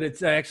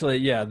it's actually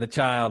the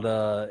child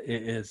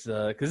is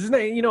because his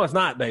name, it's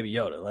not Baby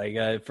Yoda.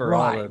 Like for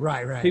all the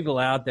right. people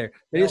out there,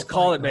 they They'll just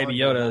call it fight Baby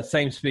hard Yoda, about it.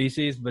 same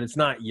species, but it's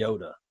not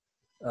Yoda.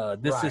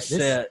 This is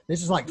set.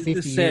 This is like this 50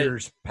 is set-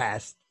 years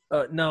past.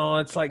 No,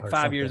 it's like Or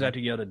 5 years something.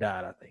 after Yoda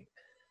died, I think.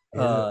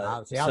 I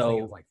was thinking so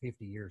it was like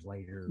 50 years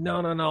later.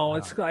 no.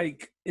 It's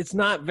like it's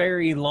not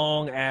very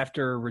long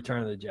after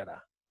Return of the Jedi.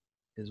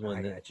 Is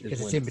when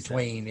because it's in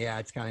between. Yeah,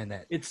 it's kind of in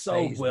that. It's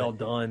so phase, well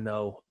but- done,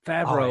 though.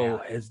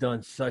 Favreau has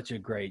done such a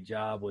great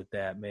job with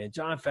that, man.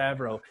 Jon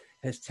Favreau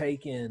has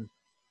taken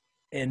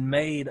and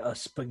made a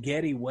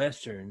spaghetti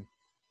western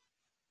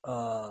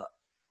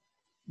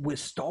with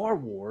Star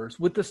Wars,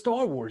 with the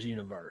Star Wars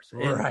universe.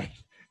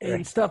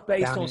 And stuff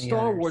based on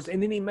Star Wars.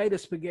 And then he made a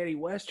spaghetti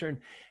western,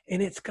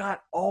 and it's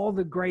got all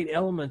the great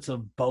elements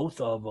of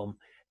both of them.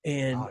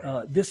 And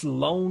this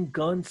lone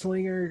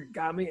gunslinger,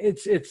 I mean,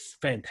 it's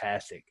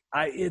fantastic.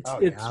 I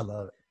love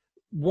it.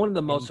 One of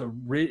the most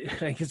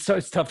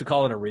it's tough to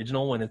call it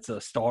original when it's a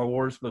Star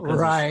Wars because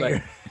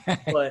right.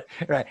 But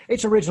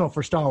it's original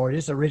for Star Wars.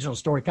 It's an original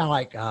story, kind of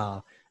like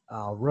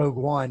Rogue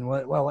One. Well,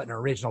 it wasn't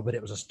original, but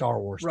it was a Star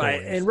Wars story.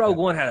 Right, and Rogue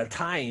One had a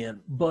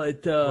tie-in,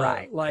 but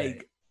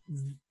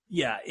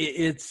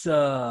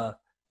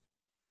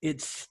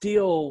it's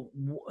still,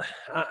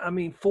 I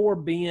mean, for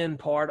being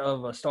part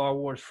of a Star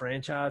Wars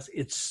franchise,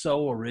 it's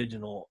so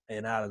original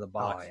and out of the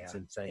box. It's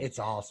insane. It's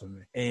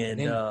awesome.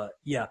 And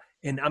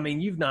and I mean,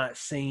 you've not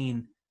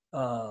seen.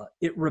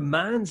 It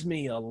reminds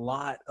me a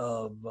lot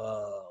of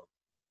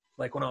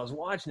like when I was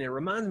watching it. It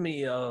reminds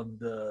me of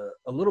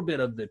a little bit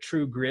of the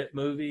True Grit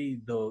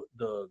movie,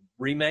 the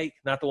remake,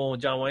 not the one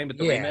with John Wayne, but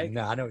the remake.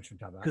 No, I know what you're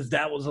talking about. Because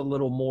that was a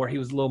little more. He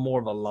was a little more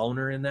of a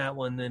loner in that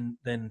one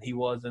than he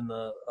was in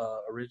the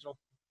original.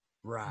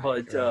 Right.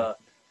 But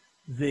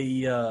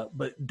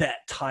but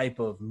that type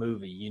of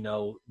movie,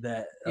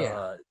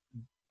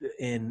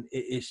 and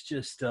it's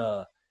just.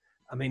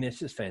 I mean, it's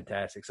just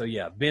fantastic. So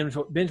binge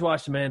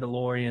watch The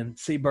Mandalorian,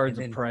 see Birds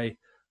of Prey.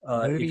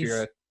 If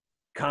you're a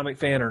comic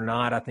fan or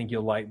not, I think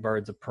you'll like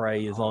Birds of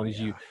Prey as long as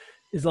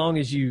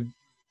you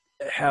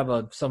have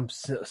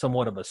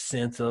somewhat of a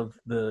sense of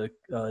the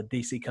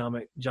DC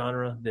comic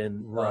genre.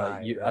 Then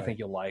I think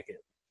you'll like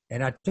it.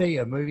 And I tell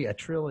you, a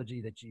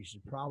trilogy that you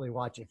should probably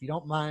watch if you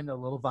don't mind a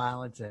little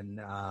violence and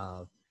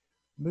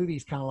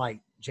movies kind of like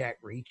Jack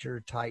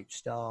Reacher type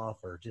stuff,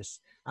 or just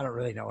I don't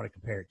really know how to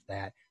compare it to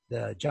that.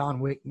 The John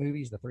Wick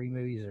movies, the 3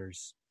 movies,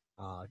 there's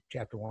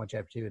Chapter 1,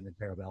 Chapter 2, and then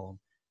Parabellum.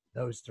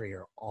 Those 3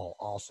 are all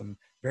awesome.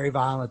 Very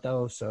violent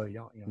though, so you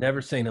don't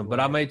never seen them,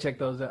 but I may check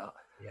those out.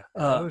 Yeah.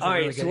 All right,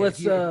 really so good.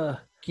 let's.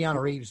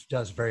 Keanu Reeves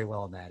does very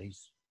well in that.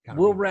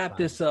 We'll wrap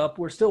this up.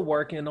 We're still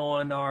working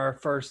on our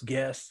first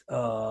guest,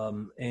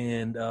 so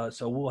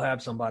we'll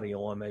have somebody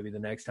on maybe the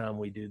next time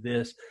we do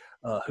this.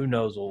 Who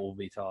knows what we'll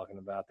be talking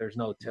about? There's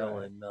no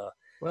telling.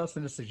 Well,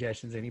 send us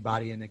suggestions.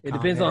 Anybody in the it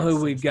depends on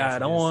who we've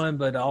got on,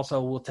 but also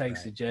we'll take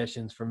Right.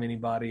 suggestions from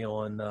anybody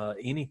on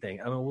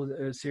anything. I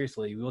mean,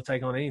 seriously, we'll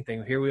take on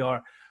anything. Here we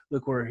are.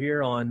 Look, we're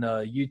here on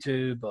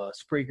YouTube,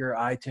 Spreaker,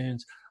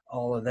 iTunes,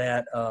 all of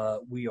that.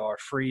 We are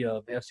free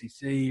of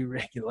FCC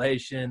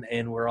regulation,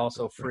 and we're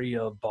also free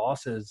of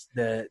bosses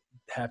that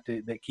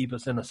keep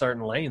us in a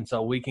certain lane,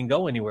 so we can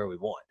go anywhere we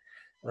want.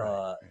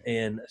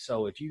 And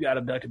so if you got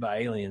abducted by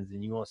aliens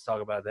and you want us to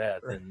talk about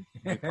that, then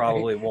we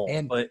probably won't.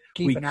 And but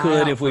keep we an eye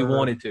could out if we for-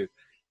 wanted to.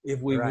 If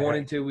we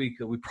wanted to, we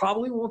could. We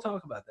probably won't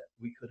talk about that.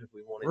 We could if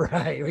we wanted to.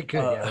 Right, we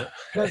could,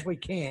 because we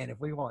can if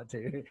we want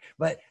to.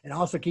 And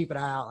also keep an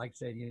eye out, like I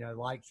said,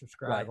 like,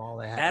 subscribe, all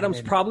that. Adam's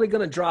probably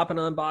going to drop an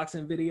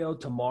unboxing video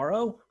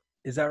tomorrow.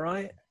 Is that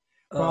right?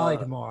 Probably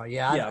tomorrow.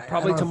 Yeah,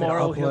 probably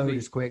tomorrow. He'll be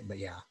as quick, but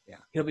yeah.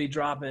 He'll be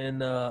dropping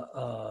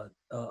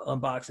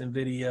unboxing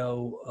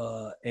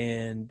video,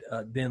 and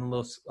then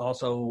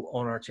also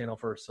on our channel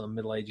for some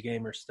middle-aged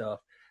gamer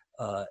stuff.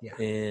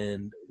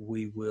 And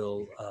we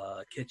will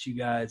catch you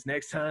guys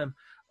next time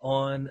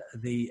on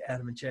the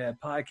Adam and Chad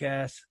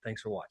podcast.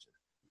 Thanks for watching.